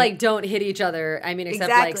 and they overweight. like don't hit each other. I mean,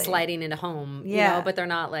 except like Exactly. sliding into home. Yeah. You know, but they're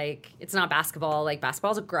not like, it's not basketball. Like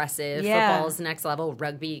basketball's aggressive. Yeah. Football's next level.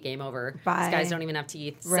 Rugby, game over. Bye. These guys don't even have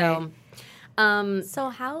teeth. Right. So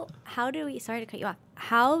how do we, sorry to cut you off,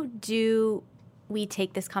 how do we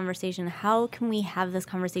take this conversation? How can we have this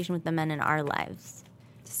conversation with the men in our lives?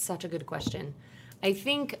 Such a good question. I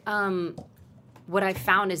think what I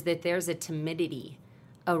found is that there's a timidity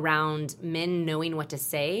around men knowing what to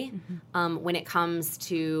say when it comes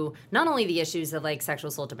to not only the issues of like sexual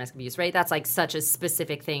assault, domestic abuse, right? That's like such a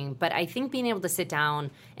specific thing. But I think being able to sit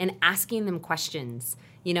down and asking them questions,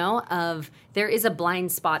 you know, of there is a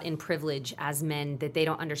blind spot in privilege as men that they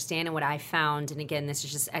don't understand. And what I found, and again, this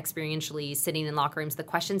is just experientially sitting in locker rooms, the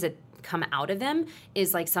questions that come out of them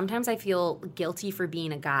is like, sometimes I feel guilty for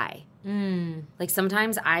being a guy. Like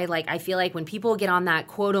sometimes I feel like when people get on that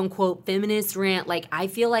quote unquote feminist rant, like I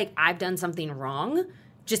feel like I've done something wrong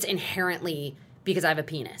just inherently because I have a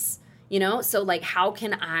penis, you know? So like, how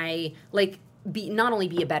can I like not only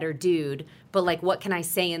be a better dude, but like, what can I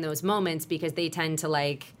say in those moments? Because they tend to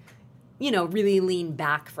like, you know, really lean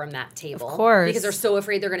back from that table. Of course. Because they're so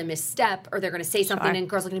afraid they're going to misstep or they're going to say something and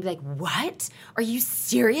girls are going to be like, what? Are you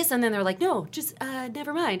serious? And then they're like, no, just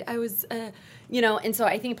never mind. I was, you know, and so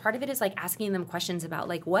I think part of it is like asking them questions about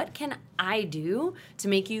like, what can I do to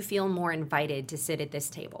make you feel more invited to sit at this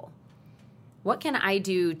table? What can I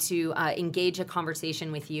do to engage a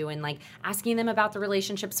conversation with you, and like asking them about the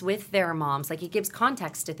relationships with their moms? Like it gives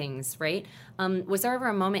context to things, right? Was there ever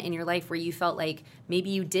a moment in your life where you felt like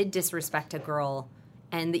maybe you did disrespect a girl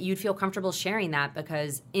and that you'd feel comfortable sharing that?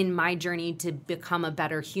 Because in my journey to become a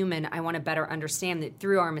better human, I want to better understand that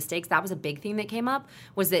through our mistakes, that was a big thing that came up,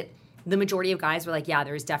 was that the majority of guys were like, yeah,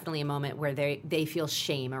 there's definitely a moment where they feel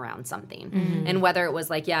shame around something. And whether it was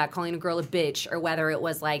like, yeah, calling a girl a bitch, or whether it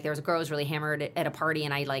was like there was a girl who was really hammered at a party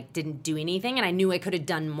and I like didn't do anything and I knew I could have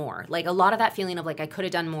done more. Like a lot of that feeling of like I could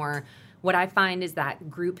have done more. What I find is that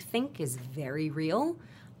groupthink is very real.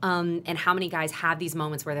 And how many guys have these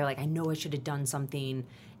moments where they're like, I know I should have done something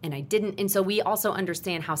and I didn't. And so we also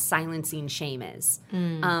understand how silencing shame is.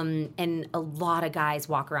 And a lot of guys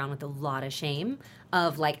walk around with a lot of shame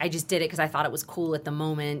of like, I just did it because I thought it was cool at the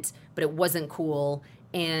moment, but it wasn't cool.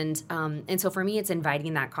 And so for me, it's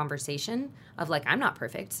inviting that conversation of like, I'm not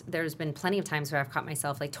perfect. There's been plenty of times where I've caught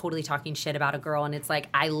myself like totally talking shit about a girl, and it's like,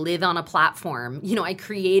 I live on a platform. You know, I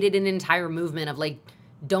created an entire movement of like,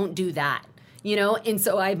 don't do that. You know, and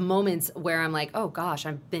so I have moments where I'm like, oh gosh,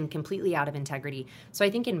 I've been completely out of integrity. So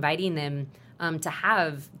I think inviting them to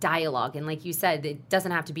have dialogue, and like you said, it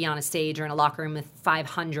doesn't have to be on a stage or in a locker room with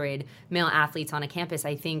 500 male athletes on a campus.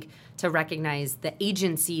 I think to recognize the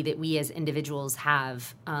agency that we as individuals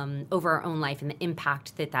have over our own life, and the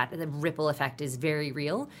impact that the ripple effect is very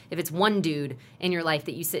real. If it's one dude in your life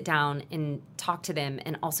that you sit down and talk to them,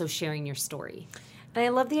 and also sharing your story. And I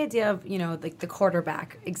love the idea of, you know, like the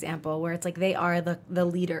quarterback example, where it's like they are the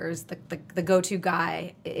leaders, the go-to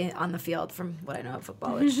guy on the field, from what I know of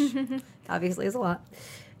football, which obviously is a lot.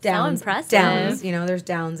 Downs, so impressive. Downs, you know, there's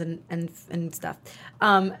downs and stuff.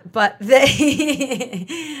 But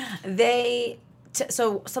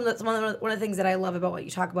so one of the things that I love about what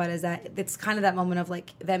you talk about is that it's kind of that moment of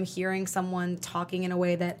like them hearing someone talking in a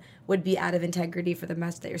way that would be out of integrity for the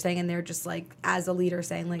message that you're saying, and they're just like, as a leader,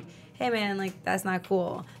 saying like, hey man, like that's not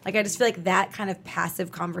cool. Like I just feel like that kind of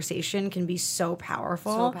passive conversation can be so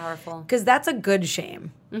powerful. So powerful. Because that's a good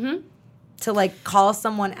shame. Mm-hmm. To like call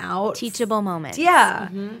someone out. Teachable moments. Yeah.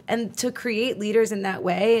 Mm-hmm. And to create leaders in that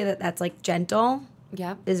way that's like gentle.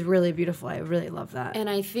 Yeah, is really beautiful. I really love that. And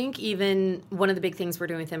I think even one of the big things we're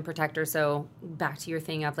doing within Protector, so back to your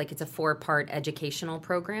thing of like it's a 4-part educational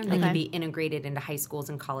program that can be integrated into high schools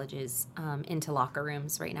and colleges, into locker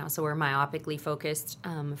rooms right now. So we're myopically focused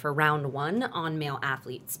for round 1 on male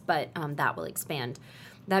athletes, but that will expand.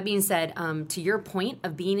 That being said, to your point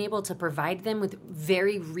of being able to provide them with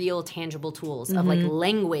very real, tangible tools of like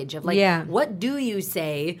language, of like, what do you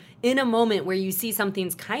say in a moment where you see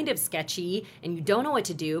something's kind of sketchy and you don't know what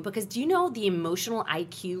to do? Because do you know the emotional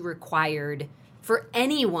IQ required for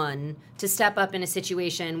anyone to step up in a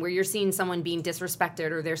situation where you're seeing someone being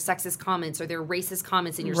disrespected, or their sexist comments or their racist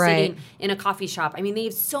comments, and you're sitting in a coffee shop? I mean, they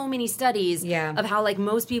have so many studies of how like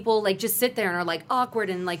most people like just sit there and are like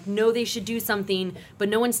awkward and like know they should do something, but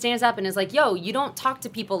no one stands up and is like, yo, you don't talk to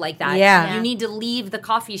people like that. You need to leave the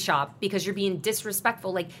coffee shop because you're being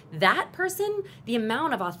disrespectful. Like that person, the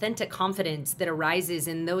amount of authentic confidence that arises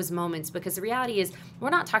in those moments, because the reality is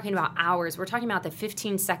we're not talking about hours. We're talking about the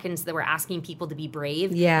 15 seconds that we're asking people to be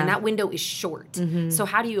brave. And that window is short. So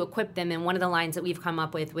how do you equip them? And one of the lines that we've come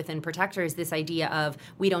up with within Protector is this idea of,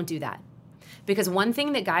 we don't do that. Because one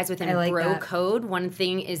thing that guys within bro code, one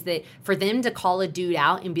thing is that for them to call a dude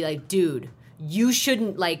out and be like, dude, you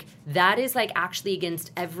shouldn't, like, that is like actually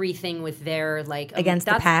against everything with their like against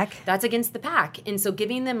the pack. That's against the pack. And so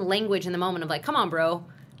giving them language in the moment of like, come on, bro,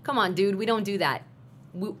 come on, dude, we don't do that.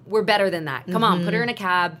 We're better than that. Come on, put her in a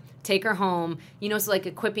cab, take her home, you know, so like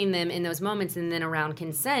equipping them in those moments. And then around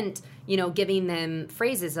consent, you know, giving them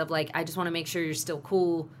phrases of like, I just want to make sure you're still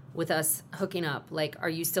cool with us hooking up. Like, are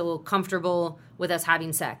you still comfortable with us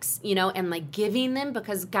having sex? You know, and like giving them,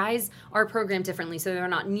 because guys are programmed differently, so they're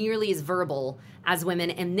not nearly as verbal as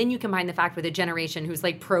women. And then you combine the fact with a generation who's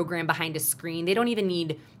like programmed behind a screen. They don't even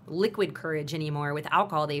need liquid courage anymore. With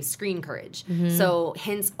alcohol, they have screen courage. So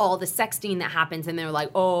hence all the sexting that happens, and they're like,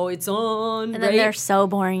 oh, it's on. And then they're so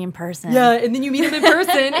boring in person. Yeah, and then you meet them in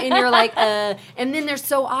person and you're like, and then they're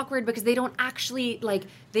so awkward because they don't actually, like,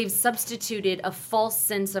 they've substituted a false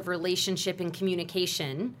sense of relationship and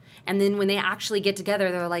communication. And then when they actually get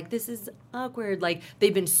together, they're like, this is awkward. Like,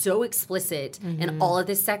 they've been so explicit in all of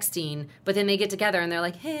this sexting, but then they get together and they're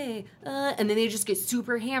like, hey, and then they just get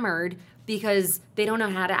super hammered because they don't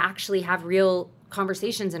know how to actually have real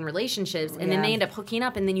conversations and relationships. And then they end up hooking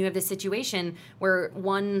up, and then you have this situation where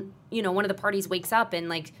one of the parties wakes up and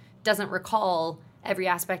like doesn't recall every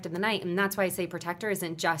aspect of the night. And that's why I say Protector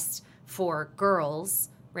isn't just for girls,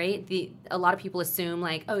 right? A lot of people assume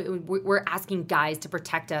like, oh, we're asking guys to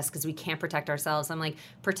protect us because we can't protect ourselves. I'm like,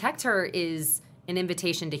 Protector is an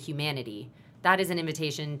invitation to humanity. That is an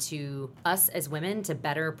invitation to us as women to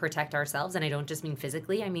better protect ourselves. And I don't just mean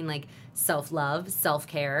physically. I mean like self-love,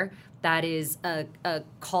 self-care. That is a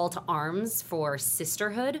call to arms for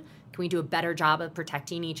sisterhood. Can we do a better job of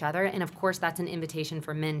protecting each other? And of course, that's an invitation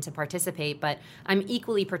for men to participate. But I'm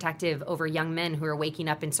equally protective over young men who are waking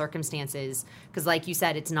up in circumstances, because like you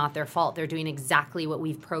said, it's not their fault. They're doing exactly what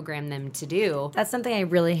we've programmed them to do. That's something I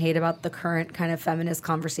really hate about the current kind of feminist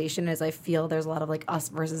conversation, is I feel there's a lot of like us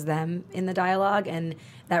versus them in the dialogue. And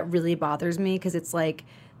that really bothers me, because it's like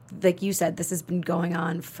you said, this has been going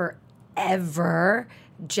on forever,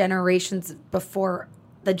 generations before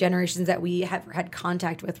the generations that we have had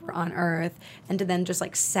contact with were on Earth, and to then just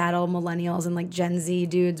like saddle millennials and like Gen Z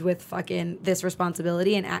dudes with fucking this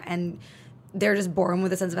responsibility and they're just born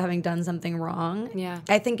with a sense of having done something wrong. Yeah.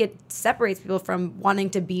 I think it separates people from wanting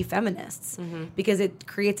to be feminists because it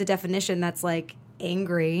creates a definition that's like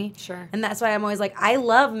angry. Sure. And that's why I'm always like, I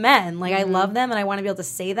love men. Like I love them and I want to be able to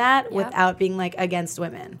say that without being like against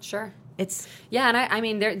women. Sure. It's and I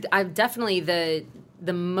mean, I've definitely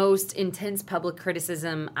the most intense public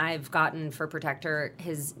criticism I've gotten for Protector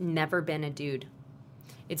has never been a dude.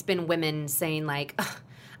 It's been women saying like,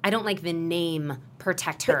 I don't like the name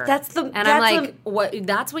Protector. I'm like, what?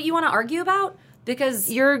 That's what you want to argue about?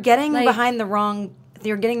 Because you're getting behind the wrong.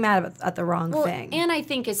 You're getting mad at the wrong thing. And I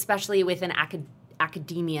think especially within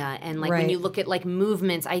academia and like when you look at like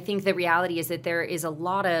movements, I think the reality is that there is a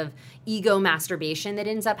lot of ego masturbation that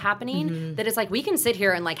ends up happening that is like we can sit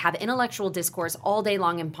here and like have intellectual discourse all day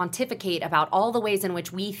long and pontificate about all the ways in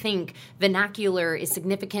which we think vernacular is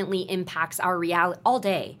significantly impacts our reality all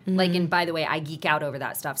day. Like, and by the way, I geek out over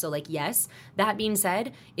that stuff. So like, yes, that being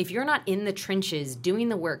said, if you're not in the trenches doing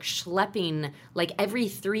the work, schlepping like every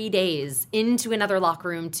 3 days into another locker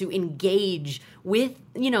room to engage with,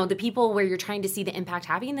 you know, the people where you're trying to see the impact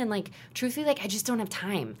having, then like truthfully, like I just don't have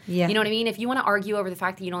time. Yeah. You know what I mean? If you want to argue over the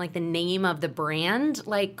fact that you don't like the name of the brand,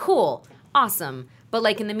 like cool, awesome. But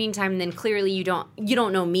like in the meantime, then clearly you don't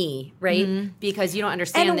know me, right? Because you don't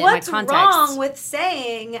understand my context. And what's wrong with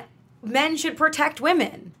saying men should protect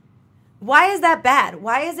women? Why is that bad?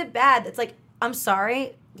 Why is it bad? It's like, I'm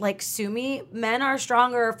sorry, like sue me. Men are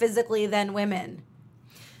stronger physically than women.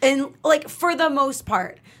 And like for the most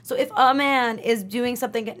part. So if a man is doing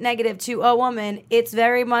something negative to a woman, it's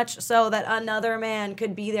very much so that another man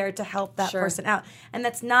could be there to help that person out. And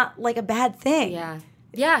that's not like a bad thing.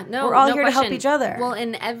 Yeah, no, we're all no here question. to help each other. Well,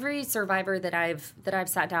 and every survivor that I've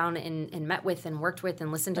sat down and met with and worked with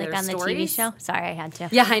and listened to their stories. Like on the TV show? Sorry, I had to.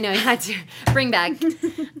 Yeah, I know, I had to. Bring back. Get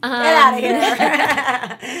out of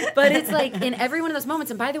here. But it's like in every one of those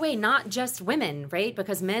moments, and by the way, not just women, right?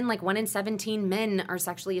 Because men, like 1 in 17 men are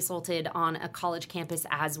sexually assaulted on a college campus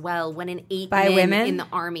as well. 1 in 8 by men women in the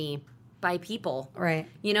Army. By people. Right.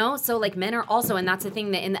 You know? So, like, men are also, and that's the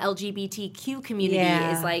thing that in the LGBTQ community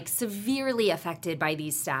is, like, severely affected by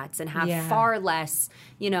these stats and have far less,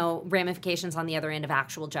 you know, ramifications on the other end of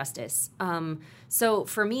actual justice. So,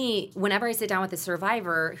 for me, whenever I sit down with a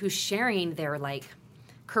survivor who's sharing their, like,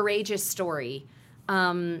 courageous story,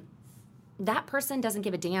 that person doesn't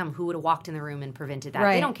give a damn who would have walked in the room and prevented that.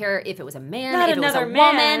 Right. They don't care if it was a man, if it was a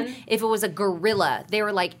woman, if it was a gorilla. They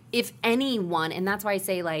were like, if anyone, and that's why I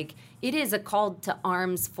say, like, it is a call to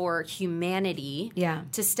arms for humanity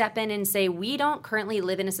to step in and say, we don't currently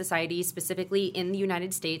live in a society, specifically in the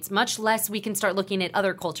United States, much less we can start looking at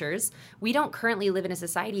other cultures. We don't currently live in a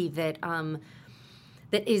society that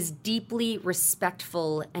that is deeply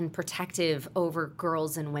respectful and protective over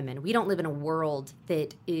girls and women. We don't live in a world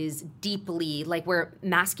that is deeply, like where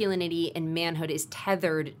masculinity and manhood is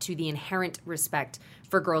tethered to the inherent respect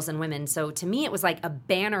for girls and women. So to me, it was like a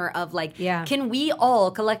banner of like, can we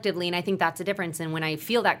all collectively, and I think that's a difference. And when I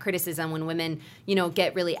feel that criticism, when women, you know,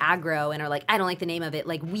 get really aggro and are like, I don't like the name of it,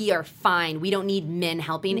 like we are fine. We don't need men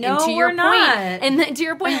helping. No, and to your we're not. And then to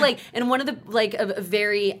your point, like, and one of the, like a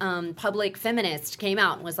very public feminist came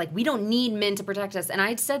out and was like, we don't need men to protect us. And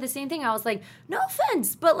I said the same thing. I was like, no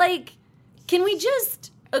offense, but like, can we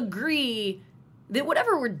just agree that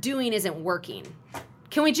whatever we're doing isn't working?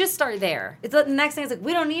 Can we just start there? It's the next thing is like,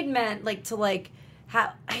 we don't need men like to like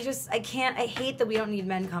have, I hate that we don't need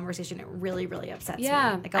men conversation. It really, really upsets me.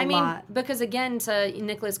 Like a lot. Because again, to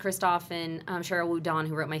Nicholas Kristof and Cheryl Wu Don,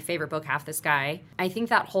 who wrote my favorite book, Half the Sky, I think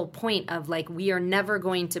that whole point of like, we are never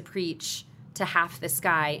going to preach to half the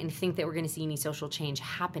sky and think that we're going to see any social change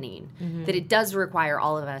happening, that it does require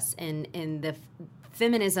all of us. And the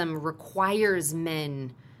feminism requires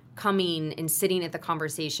men coming and sitting at the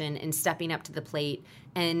conversation and stepping up to the plate.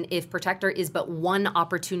 And if Protector is but one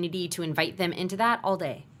opportunity to invite them into that, all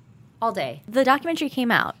day. The documentary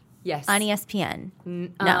came out. Yes. On ESPN.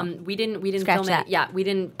 No. We didn't film it. Yeah, we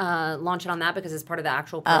didn't launch it on that because it's part of the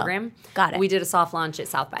actual program. Got it. We did a soft launch at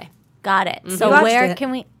South by. Got it. So where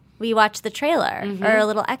can we watch the trailer or a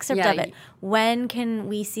little excerpt of it? When can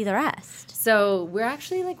we see the rest? So we're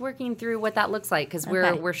actually like working through what that looks like because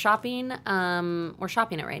we're shopping. We're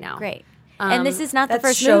shopping it right now. Great. And this is not the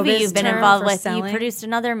first movie you've been involved with. You produced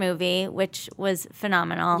another movie, which was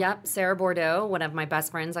phenomenal. Yep. Sarah Bordeaux, one of my best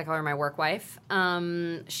friends. I call her my work wife.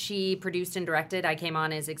 She produced and directed. I came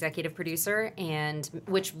on as executive producer, and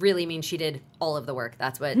which really means she did all of the work.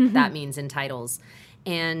 That's what that means in titles.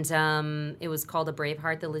 And it was called A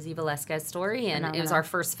Braveheart, the Lizzie Velasquez story. And it was our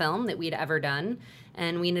first film that we'd ever done.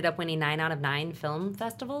 And we ended up winning 9 out of 9 film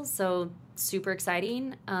festivals. So super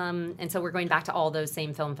exciting. And so we're going back to all those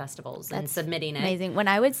same film festivals and submitting it. Amazing. When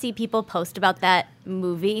I would see people post about that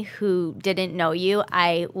movie who didn't know you,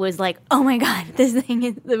 I was like, oh my God, this thing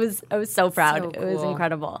is, I was so proud. So cool. It was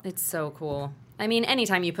incredible. It's so cool. I mean,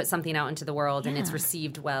 anytime you put something out into the world and it's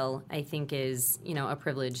received well, I think is, a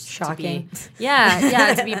privilege. Shocking. To be,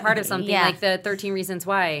 to be part of something like the 13 Reasons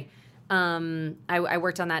Why. I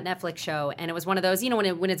worked on that Netflix show, and it was one of those,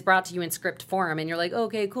 when it's brought to you in script form, and you're like,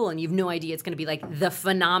 okay, cool, and you have no idea it's going to be like the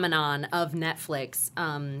phenomenon of Netflix,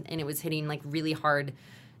 and it was hitting like really hard,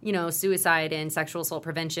 suicide and sexual assault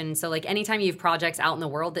prevention. So like anytime you have projects out in the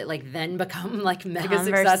world that like then become like mega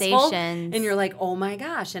successful, and you're like, oh my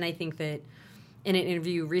gosh, and I think that in an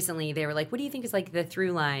interview recently, they were like, what do you think is like the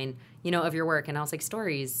through line, of your work? And I was like,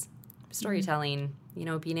 storytelling,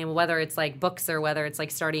 being able, whether it's like books or whether it's like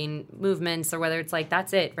starting movements or whether it's like,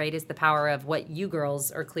 that's it, right? Is the power of what you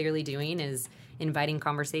girls are clearly doing is inviting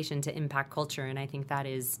conversation to impact culture. And I think that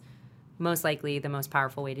is most likely the most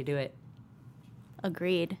powerful way to do it.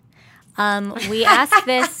 Agreed. We ask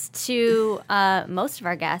this to most of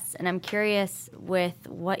our guests, and I'm curious with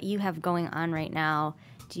what you have going on right now.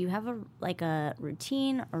 Do you have a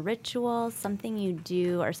routine or ritual, something you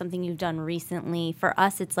do or something you've done recently? For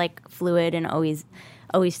us, it's like fluid and always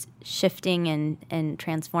shifting and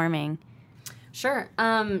transforming. Sure.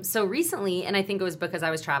 So recently, and I think it was because I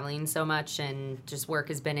was traveling so much and just work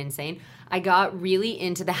has been insane, I got really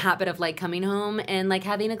into the habit of like coming home and like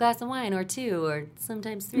having a glass of wine or 2 or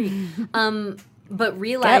sometimes 3. But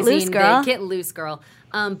realizing get loose, girl.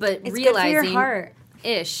 But it's realizing good for your heart.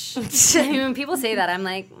 Ish. When people say that, I'm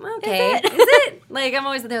like, okay, is it? Like, I'm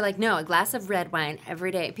always there like, no, a glass of red wine every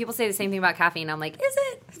day. People say the same thing about caffeine. I'm like, is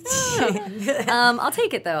it? No. I'll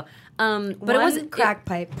take it though. But it wasn't crack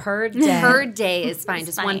pipe per day. Per day is fine.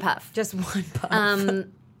 Just one puff. Just one puff.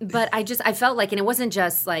 But I felt like, and it wasn't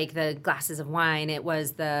just like the glasses of wine. It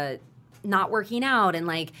was the not working out, and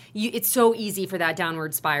like it's so easy for that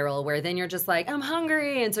downward spiral where then you're just like, I'm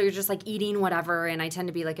hungry, and so you're just like eating whatever. And I tend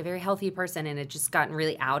to be like a very healthy person, and it just gotten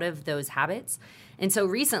really out of those habits. And so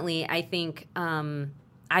recently, I think I'm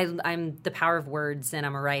the power of words, and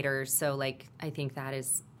I'm a writer, so like I think that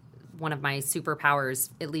is one of my superpowers,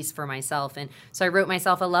 at least for myself. And so I wrote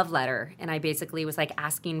myself a love letter, and I basically was like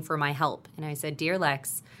asking for my help, and I said, Dear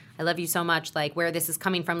Lex, I love you so much, like where this is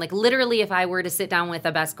coming from. Like literally if I were to sit down with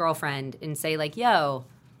a best girlfriend and say like, yo,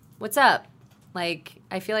 what's up? Like,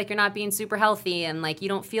 I feel like you're not being super healthy and like you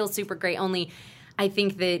don't feel super great. Only I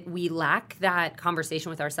think that we lack that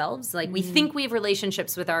conversation with ourselves. Like we think we have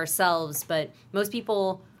relationships with ourselves, but most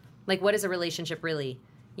people, like what is a relationship really?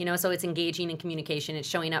 So it's engaging in communication, it's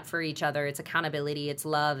showing up for each other, it's accountability, it's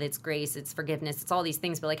love, it's grace, it's forgiveness, it's all these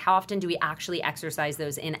things. But like how often do we actually exercise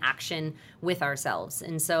those in action with ourselves?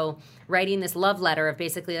 And so writing this love letter of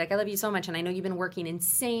basically like, I love you so much, and I know you've been working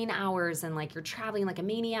insane hours and like you're traveling like a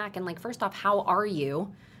maniac, and like first off, how are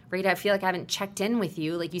you? Right? I feel like I haven't checked in with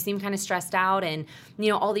you. Like you seem kind of stressed out and,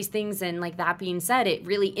 all these things. And like that being said, it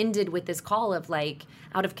really ended with this call of like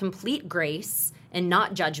out of complete grace and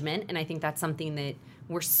not judgment. And I think that's something that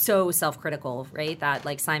we're so self-critical, right? That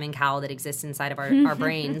like Simon Cowell that exists inside of our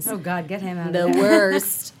brains. Oh God, get him out of there. The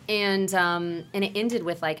worst. And it ended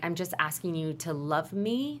with like, I'm just asking you to love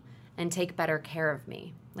me and take better care of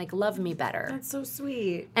me. Like, love me better. That's so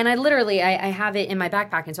sweet. And I literally, I have it in my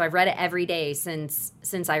backpack, and so I've read it every day since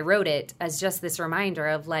I wrote it as just this reminder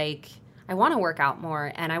of like, I want to work out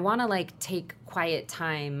more, and I want to like take quiet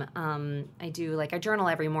time. I journal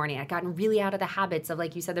every morning. I've gotten really out of the habits of,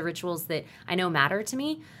 like you said, the rituals that I know matter to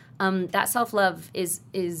me. That self-love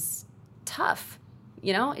is tough.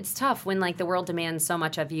 It's tough when like the world demands so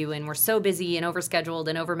much of you and we're so busy and overscheduled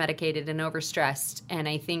and overmedicated and overstressed. And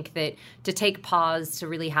I think that to take pause to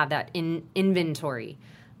really have that inventory.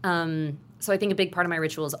 So I think a big part of my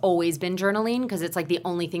ritual has always been journaling, because it's like the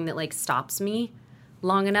only thing that like stops me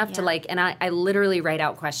long enough to like, and I literally write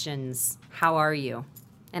out questions. How are you?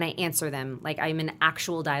 And I answer them. Like I'm in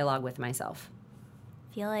actual dialogue with myself.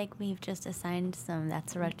 I feel like we've just assigned some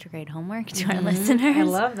That's a Retrograde homework to our listeners. I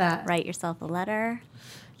love that. Write yourself a letter.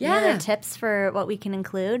 Yeah. Any other tips for what we can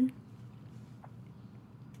include?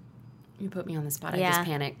 You put me on the spot. Yeah. I just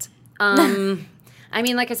panicked. I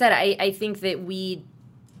mean, like I said, I think that we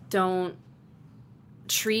don't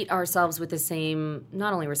treat ourselves with the same,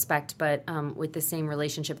 not only respect, but with the same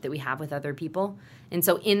relationship that we have with other people. And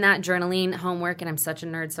so in that journaling homework, and I'm such a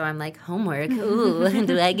nerd, so I'm like, homework? Ooh,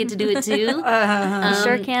 do I get to do it too? You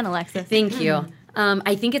sure can, Alexis. Thank you.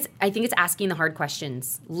 I think it's asking the hard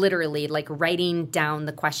questions, literally, like writing down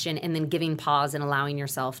the question and then giving pause and allowing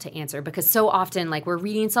yourself to answer. Because so often, like, we're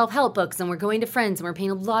reading self-help books and we're going to friends and we're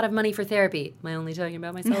paying a lot of money for therapy. Am I only talking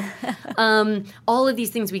about myself? All of these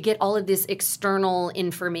things, we get all of this external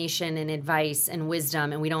information and advice and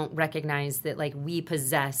wisdom, and we don't recognize that, like, we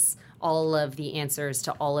possess all of the answers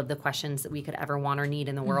to all of the questions that we could ever want or need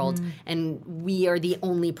in the world. And we are the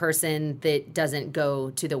only person that doesn't go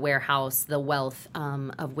to the warehouse, the wealth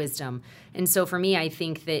of wisdom. And so for me, I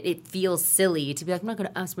think that it feels silly to be like, I'm not going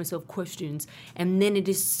to ask myself questions. And then it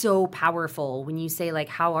is so powerful when you say, like,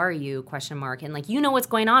 how are you, ? And, like, you know what's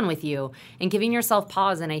going on with you, and giving yourself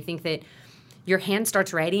pause. And I think that your hand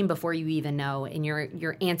starts writing before you even know, and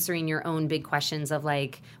you're answering your own big questions of,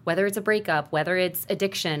 like, whether it's a breakup, whether it's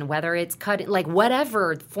addiction, whether it's cutting, like,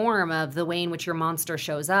 whatever form of the way in which your monster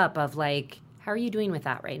shows up, of, like, how are you doing with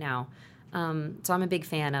that right now? So I'm a big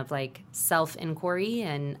fan of, like, self-inquiry,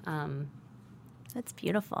 and That's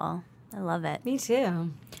beautiful. I love it. Me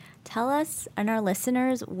too. Tell us and our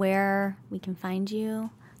listeners where we can find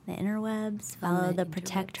you, the interwebs, follow the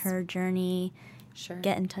Protect Her journey. Sure.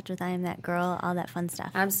 Get in touch with I Am That Girl, all that fun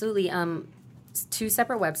stuff. Absolutely. Two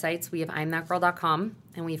separate websites. We have I'mThatGirl.com,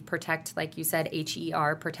 and we have Protect, like you said,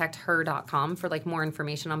 HER, ProtectHer.com for, like, more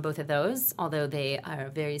information on both of those, although they are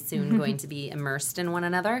very soon going to be immersed in one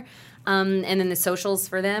another. And then the socials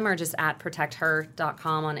for them are just at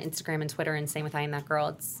ProtectHer.com on Instagram and Twitter, and same with I Am That Girl.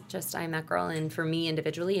 It's just I Am That Girl. And for me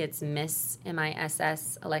individually, it's Miss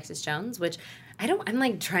MISS Alexis Jones, which I'm,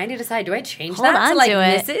 like, trying to decide, do I change Hold that on to, like, to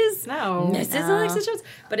it. Mrs.? No. Mrs. Alexis Jones?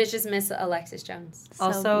 But it's just Miss Alexis Jones. So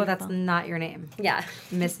Also, that's beautiful. not your name. Yeah.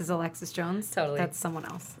 Mrs. Alexis Jones. Totally. That's someone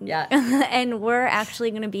else. Yeah. And we're actually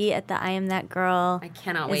going to be at the I Am That Girl. I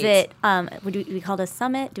cannot Is wait. it, do we call it a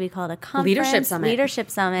summit? Do we call it a conference? Leadership Summit. Leadership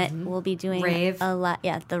Summit. We'll be doing Rave. a lot.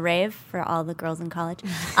 Yeah, the rave for all the girls in college.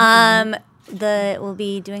 We'll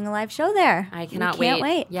be doing a live show there. I cannot we can't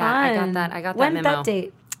wait. Yeah, I got Fun. that. I got When's that memo. that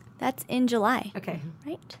date? That's in July. Okay.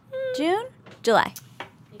 Right? June? July.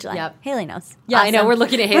 Yep. Haley knows. Yeah, I know. Awesome. We're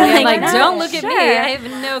looking at Haley. I'm like, Right. don't look at me. Sure. I have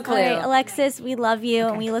no clue. All right, Alexis, we love you,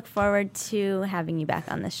 and we look forward to having you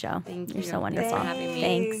back on this show. Thank You're you. so wonderful. Thanks for having me.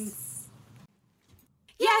 Thanks.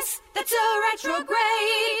 Yes, that's a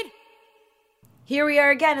retrograde. Here we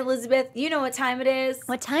are again, Elizabeth. You know what time it is.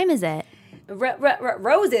 What time is it?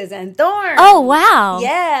 Roses and thorns. Oh, wow.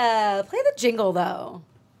 Yeah. Play the jingle, though.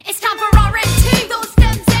 It's time for R&T, those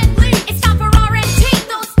stems and leaves. It's time for R&T,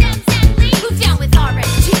 those stems and leaves. Move down with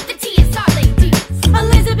R&T, the TSR ladies.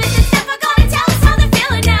 Elizabeth and Steph are gonna tell us how they're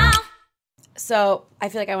feeling now. So I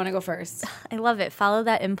feel like I want to go first. I love it. Follow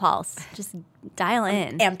that impulse. Just dial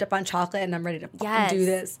in. Amped up on chocolate, and I'm ready to fucking do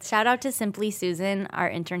this. Shout out to Simply Susan, our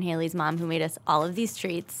intern Haley's mom, who made us all of these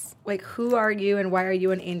treats. Like, who are you and why are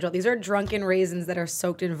you an angel? These are drunken raisins that are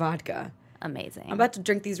soaked in vodka. Amazing. I'm about to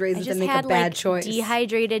drink these I raisins just and make had a bad like choice.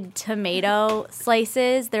 dehydrated tomato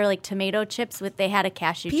slices. They're like tomato chips they had a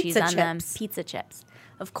cashew cheese Pizza on them. chips. Pizza chips.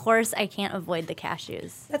 Of course, I can't avoid the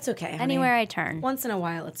cashews. That's okay, honey. Anywhere I turn. Once in a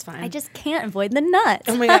while, it's fine. I just can't avoid the nuts.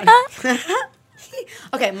 Oh my god.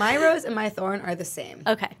 Okay, my rose and my thorn are the same,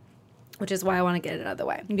 Okay. which is why I want to get it out of the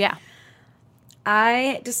way. Yeah.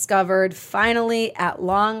 I discovered finally, at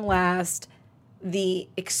long last, the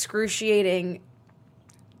excruciating,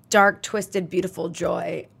 dark, twisted, beautiful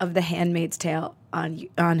joy of The Handmaid's Tale on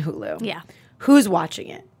Hulu. Yeah. Who's watching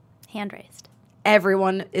it? Hand raised.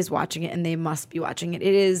 Everyone is watching it, and they must be watching it.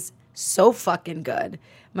 It is so fucking good.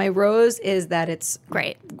 My rose is that it's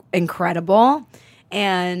Great. incredible,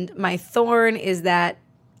 and my thorn is that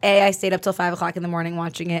I stayed up till 5 o'clock in the morning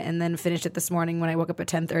watching it, and then finished it this morning when I woke up at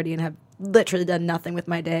 10:30 and have literally done nothing with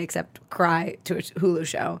my day except cry to a Hulu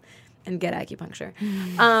show and get acupuncture.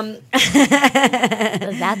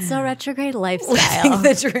 That's a retrograde lifestyle. Living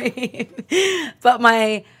the dream. But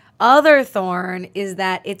my other thorn is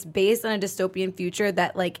that it's based on a dystopian future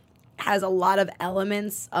that, like, has a lot of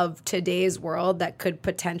elements of today's world that could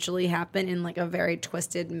potentially happen in, like, a very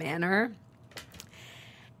twisted manner.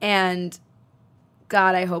 And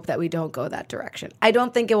God, I hope that we don't go that direction. I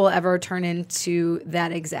don't think it will ever turn into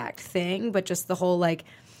that exact thing, but just the whole, like,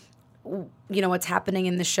 you know, what's happening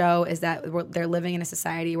in the show is that they're living in a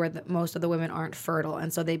society where most of the women aren't fertile.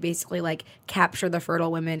 And so they basically, like, capture the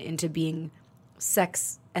fertile women into being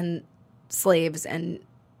sex and slaves and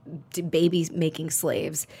baby-making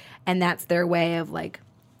slaves. And that's their way of, like,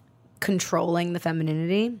 controlling the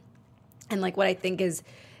femininity. And, like, what I think is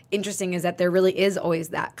interesting is that there really is always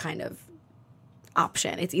that kind of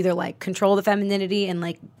option. It's either, like, control the femininity and,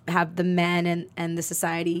 like, have the men and the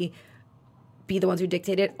society be the ones who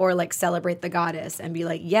dictate it, or like celebrate the goddess and be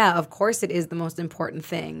like, yeah, of course it is the most important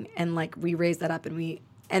thing, and like we raise that up,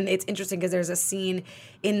 and it's interesting because there's a scene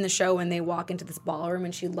in the show when they walk into this ballroom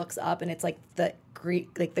and she looks up and it's like the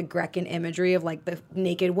Greek, like the Grecan imagery of like the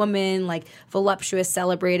naked woman, like voluptuous,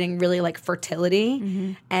 celebrating really like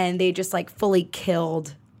fertility, and they just like fully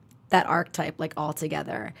killed that archetype like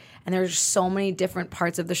altogether. And there's so many different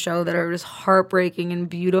parts of the show that are just heartbreaking and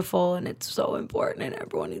beautiful, and it's so important, and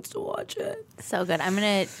everyone needs to watch it. So good. I'm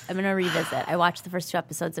gonna revisit. I watched the first 2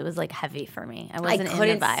 episodes. It was like heavy for me. I wasn't in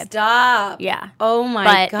couldn't the vibe. Stop. Yeah. Oh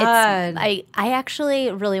my but god. I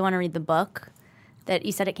actually really want to read the book. That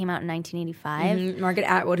you said it came out in 1985. Margaret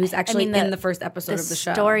Atwood, who's actually I mean, in the first episode of the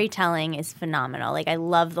show. Storytelling is phenomenal. Like I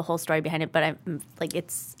love the whole story behind it, but I'm like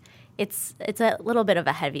it's a little bit of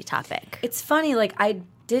a heavy topic. It's funny, like I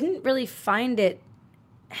didn't really find it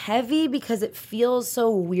heavy because it feels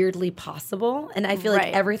so weirdly possible, and I feel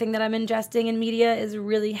like everything that I'm ingesting in media is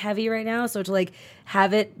really heavy right now, so to like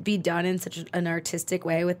have it be done in such an artistic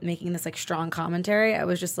way with making this like strong commentary, I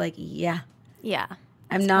was just like, yeah.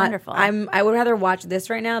 I'm not wonderful. I would rather watch this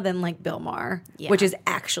right now than like Bill Maher, which is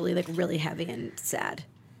actually like really heavy and sad.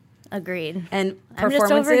 Agreed. And I'm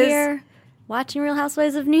just over here watching Real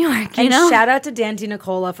Housewives of New York, you and know? shout out to Dan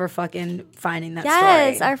Nicola for fucking finding that story.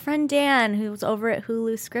 Yes, our friend Dan, who's over at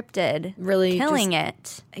Hulu Scripted. Really killing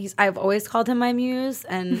it. I've always called him my muse,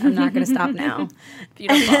 and I'm not going to stop now.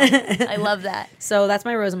 Beautiful. I love that. So that's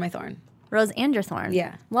my rose and my thorn. Rose and your thorn.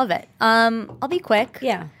 Yeah. Love it. I'll be quick.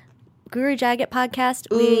 Yeah. Guru Jagat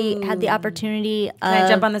podcast, we had the opportunity of... Can I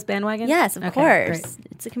jump on this bandwagon? Yes, of course. Great.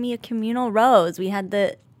 It's going to be a communal rose. We had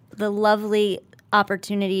the lovely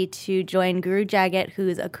opportunity to join Guru Jagat,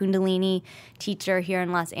 who's a Kundalini teacher here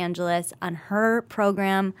in Los Angeles, on her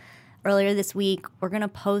program earlier this week. We're going to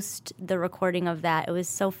post the recording of that. It was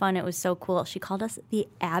so fun. It was so cool. She called us the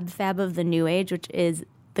ab fab of the new age, which is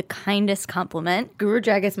the kindest compliment. Guru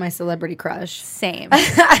Jagat's my celebrity crush. Same.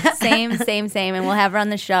 Same. And we'll have her on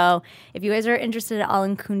the show. If you guys are interested at all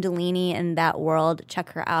in Kundalini and that world,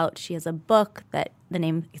 check her out. She has a book that the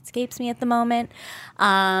name escapes me at the moment.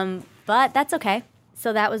 But that's okay.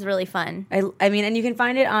 So that was really fun. I mean, and you can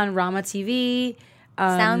find it on Rama TV,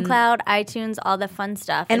 SoundCloud, iTunes, all the fun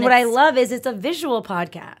stuff. And what I love is it's a visual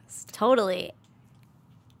podcast. Totally.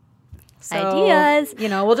 So, ideas. You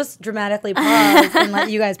know, we'll just dramatically pause and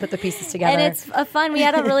let you guys put the pieces together. And it's fun. We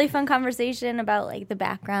had a really fun conversation about like the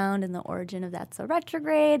background and the origin of That's So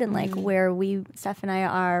Retrograde and like where Steph and I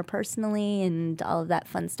are personally and all of that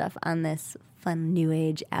fun stuff on this fun new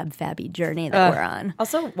age ab fabby journey that we're on.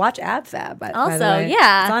 Also, watch Ab Fab. By the Also, way.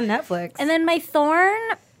 yeah. It's on Netflix. And then my thorn,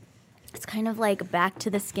 it's kind of like back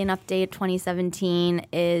to the skin update 2017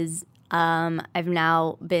 is I've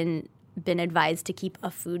now been advised to keep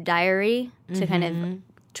a food diary to kind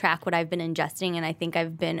of track what I've been ingesting, and I think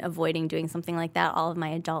I've been avoiding doing something like that all of my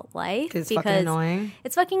adult life it's fucking annoying.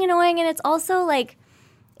 It's fucking annoying, and it's also like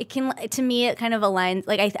it can, to me, it kind of aligns.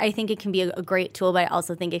 Like I think it can be a great tool, but I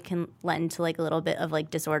also think it can lend to like a little bit of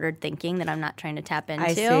like disordered thinking that I'm not trying to tap into.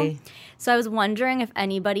 I see. So I was wondering if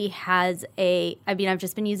anybody has I've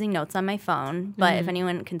just been using notes on my phone, but if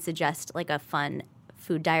anyone can suggest like a fun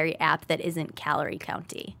food diary app that isn't calorie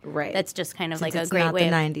county. Right. That's just kind of Since like a it's great not way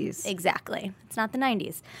the of 90s. Exactly. It's not the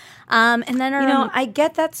 90s. And then you know, I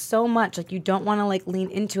get that so much. Like you don't want to like lean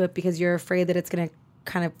into it because you're afraid that it's going to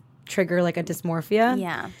kind of trigger like a dysmorphia.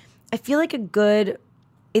 yeah. I feel like a good,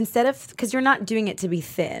 instead of, because you're not doing it to be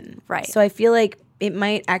thin. Right. So I feel like it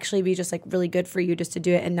might actually be just like really good for you just to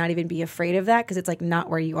do it and not even be afraid of that because it's like not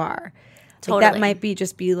where you are. Totally. Like that might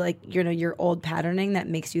be like, you know, your old patterning that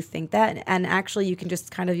makes you think that. And actually you can just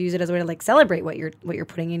kind of use it as a way to like celebrate what you're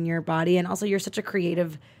putting in your body. And also you're such a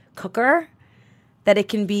creative cooker that it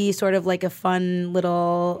can be sort of like a fun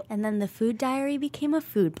little... And then the food diary became a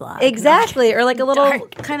food blog. Exactly. Or like a little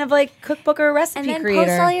kind of like cookbook or recipe And then creator.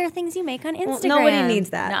 post all your things you make on Instagram. Well, nobody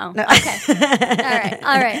needs that. No. Okay.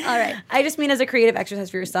 All right. I just mean as a creative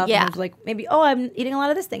exercise for yourself. Yeah. And it's like maybe, I'm eating a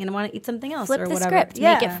lot of this thing and I want to eat something else Flip or the whatever. script.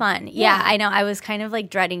 Make it fun. Yeah, I know. I was kind of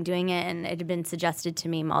like dreading doing it, and it had been suggested to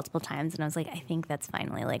me multiple times, and I was like, I think that's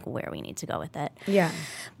finally like where we need to go with it. Yeah.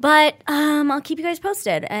 But I'll keep you guys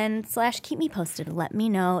posted and / keep me posted. Let me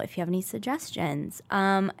know if you have any suggestions.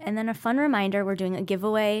 And then a fun reminder, we're doing a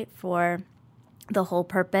giveaway for The Whole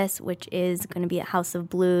Purpose, which is going to be at House of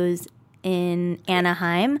Blues in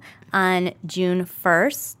Anaheim on June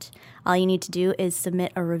 1st. All you need to do is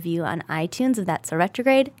submit a review on iTunes of That's So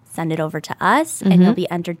Retrograde, send it over to us, and you'll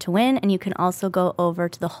be entered to win. And you can also go over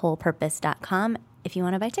to thewholepurpose.com if you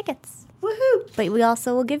want to buy tickets. Woohoo! But we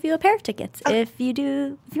also will give you a pair of tickets if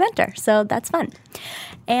you enter. So that's fun.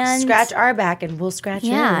 And Scratch our back and we'll scratch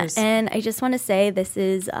yours. And I just want to say this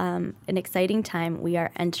is an exciting time. We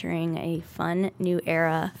are entering a fun new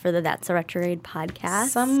era for the That's a Retrograde podcast.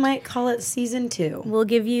 Some might call it season 2. We'll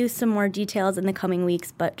give you some more details in the coming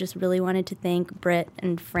weeks, but just really wanted to thank Britt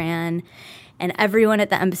and Fran and everyone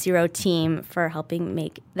at the Embassy Row team for helping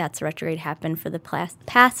make That's a Retrograde happen for the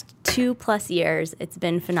past 2+ years. It's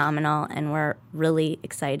been phenomenal, and we're really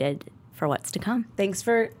excited for what's to come. Thanks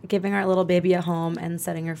for giving our little baby a home and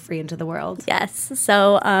setting her free into the world. Yes.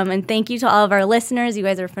 So, and thank you to all of our listeners. You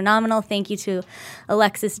guys are phenomenal. Thank you to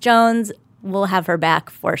Alexis Jones. We'll have her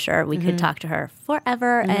back for sure. We could talk to her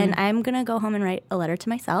forever. And I'm going to go home and write a letter to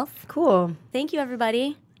myself. Cool. Thank you,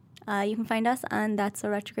 everybody. You can find us on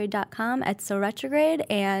that'ssoretrograde.com at So Retrograde,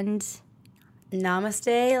 and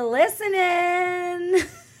Namaste listening.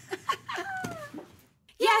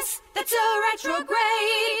 Yes, that's a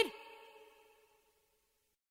retrograde.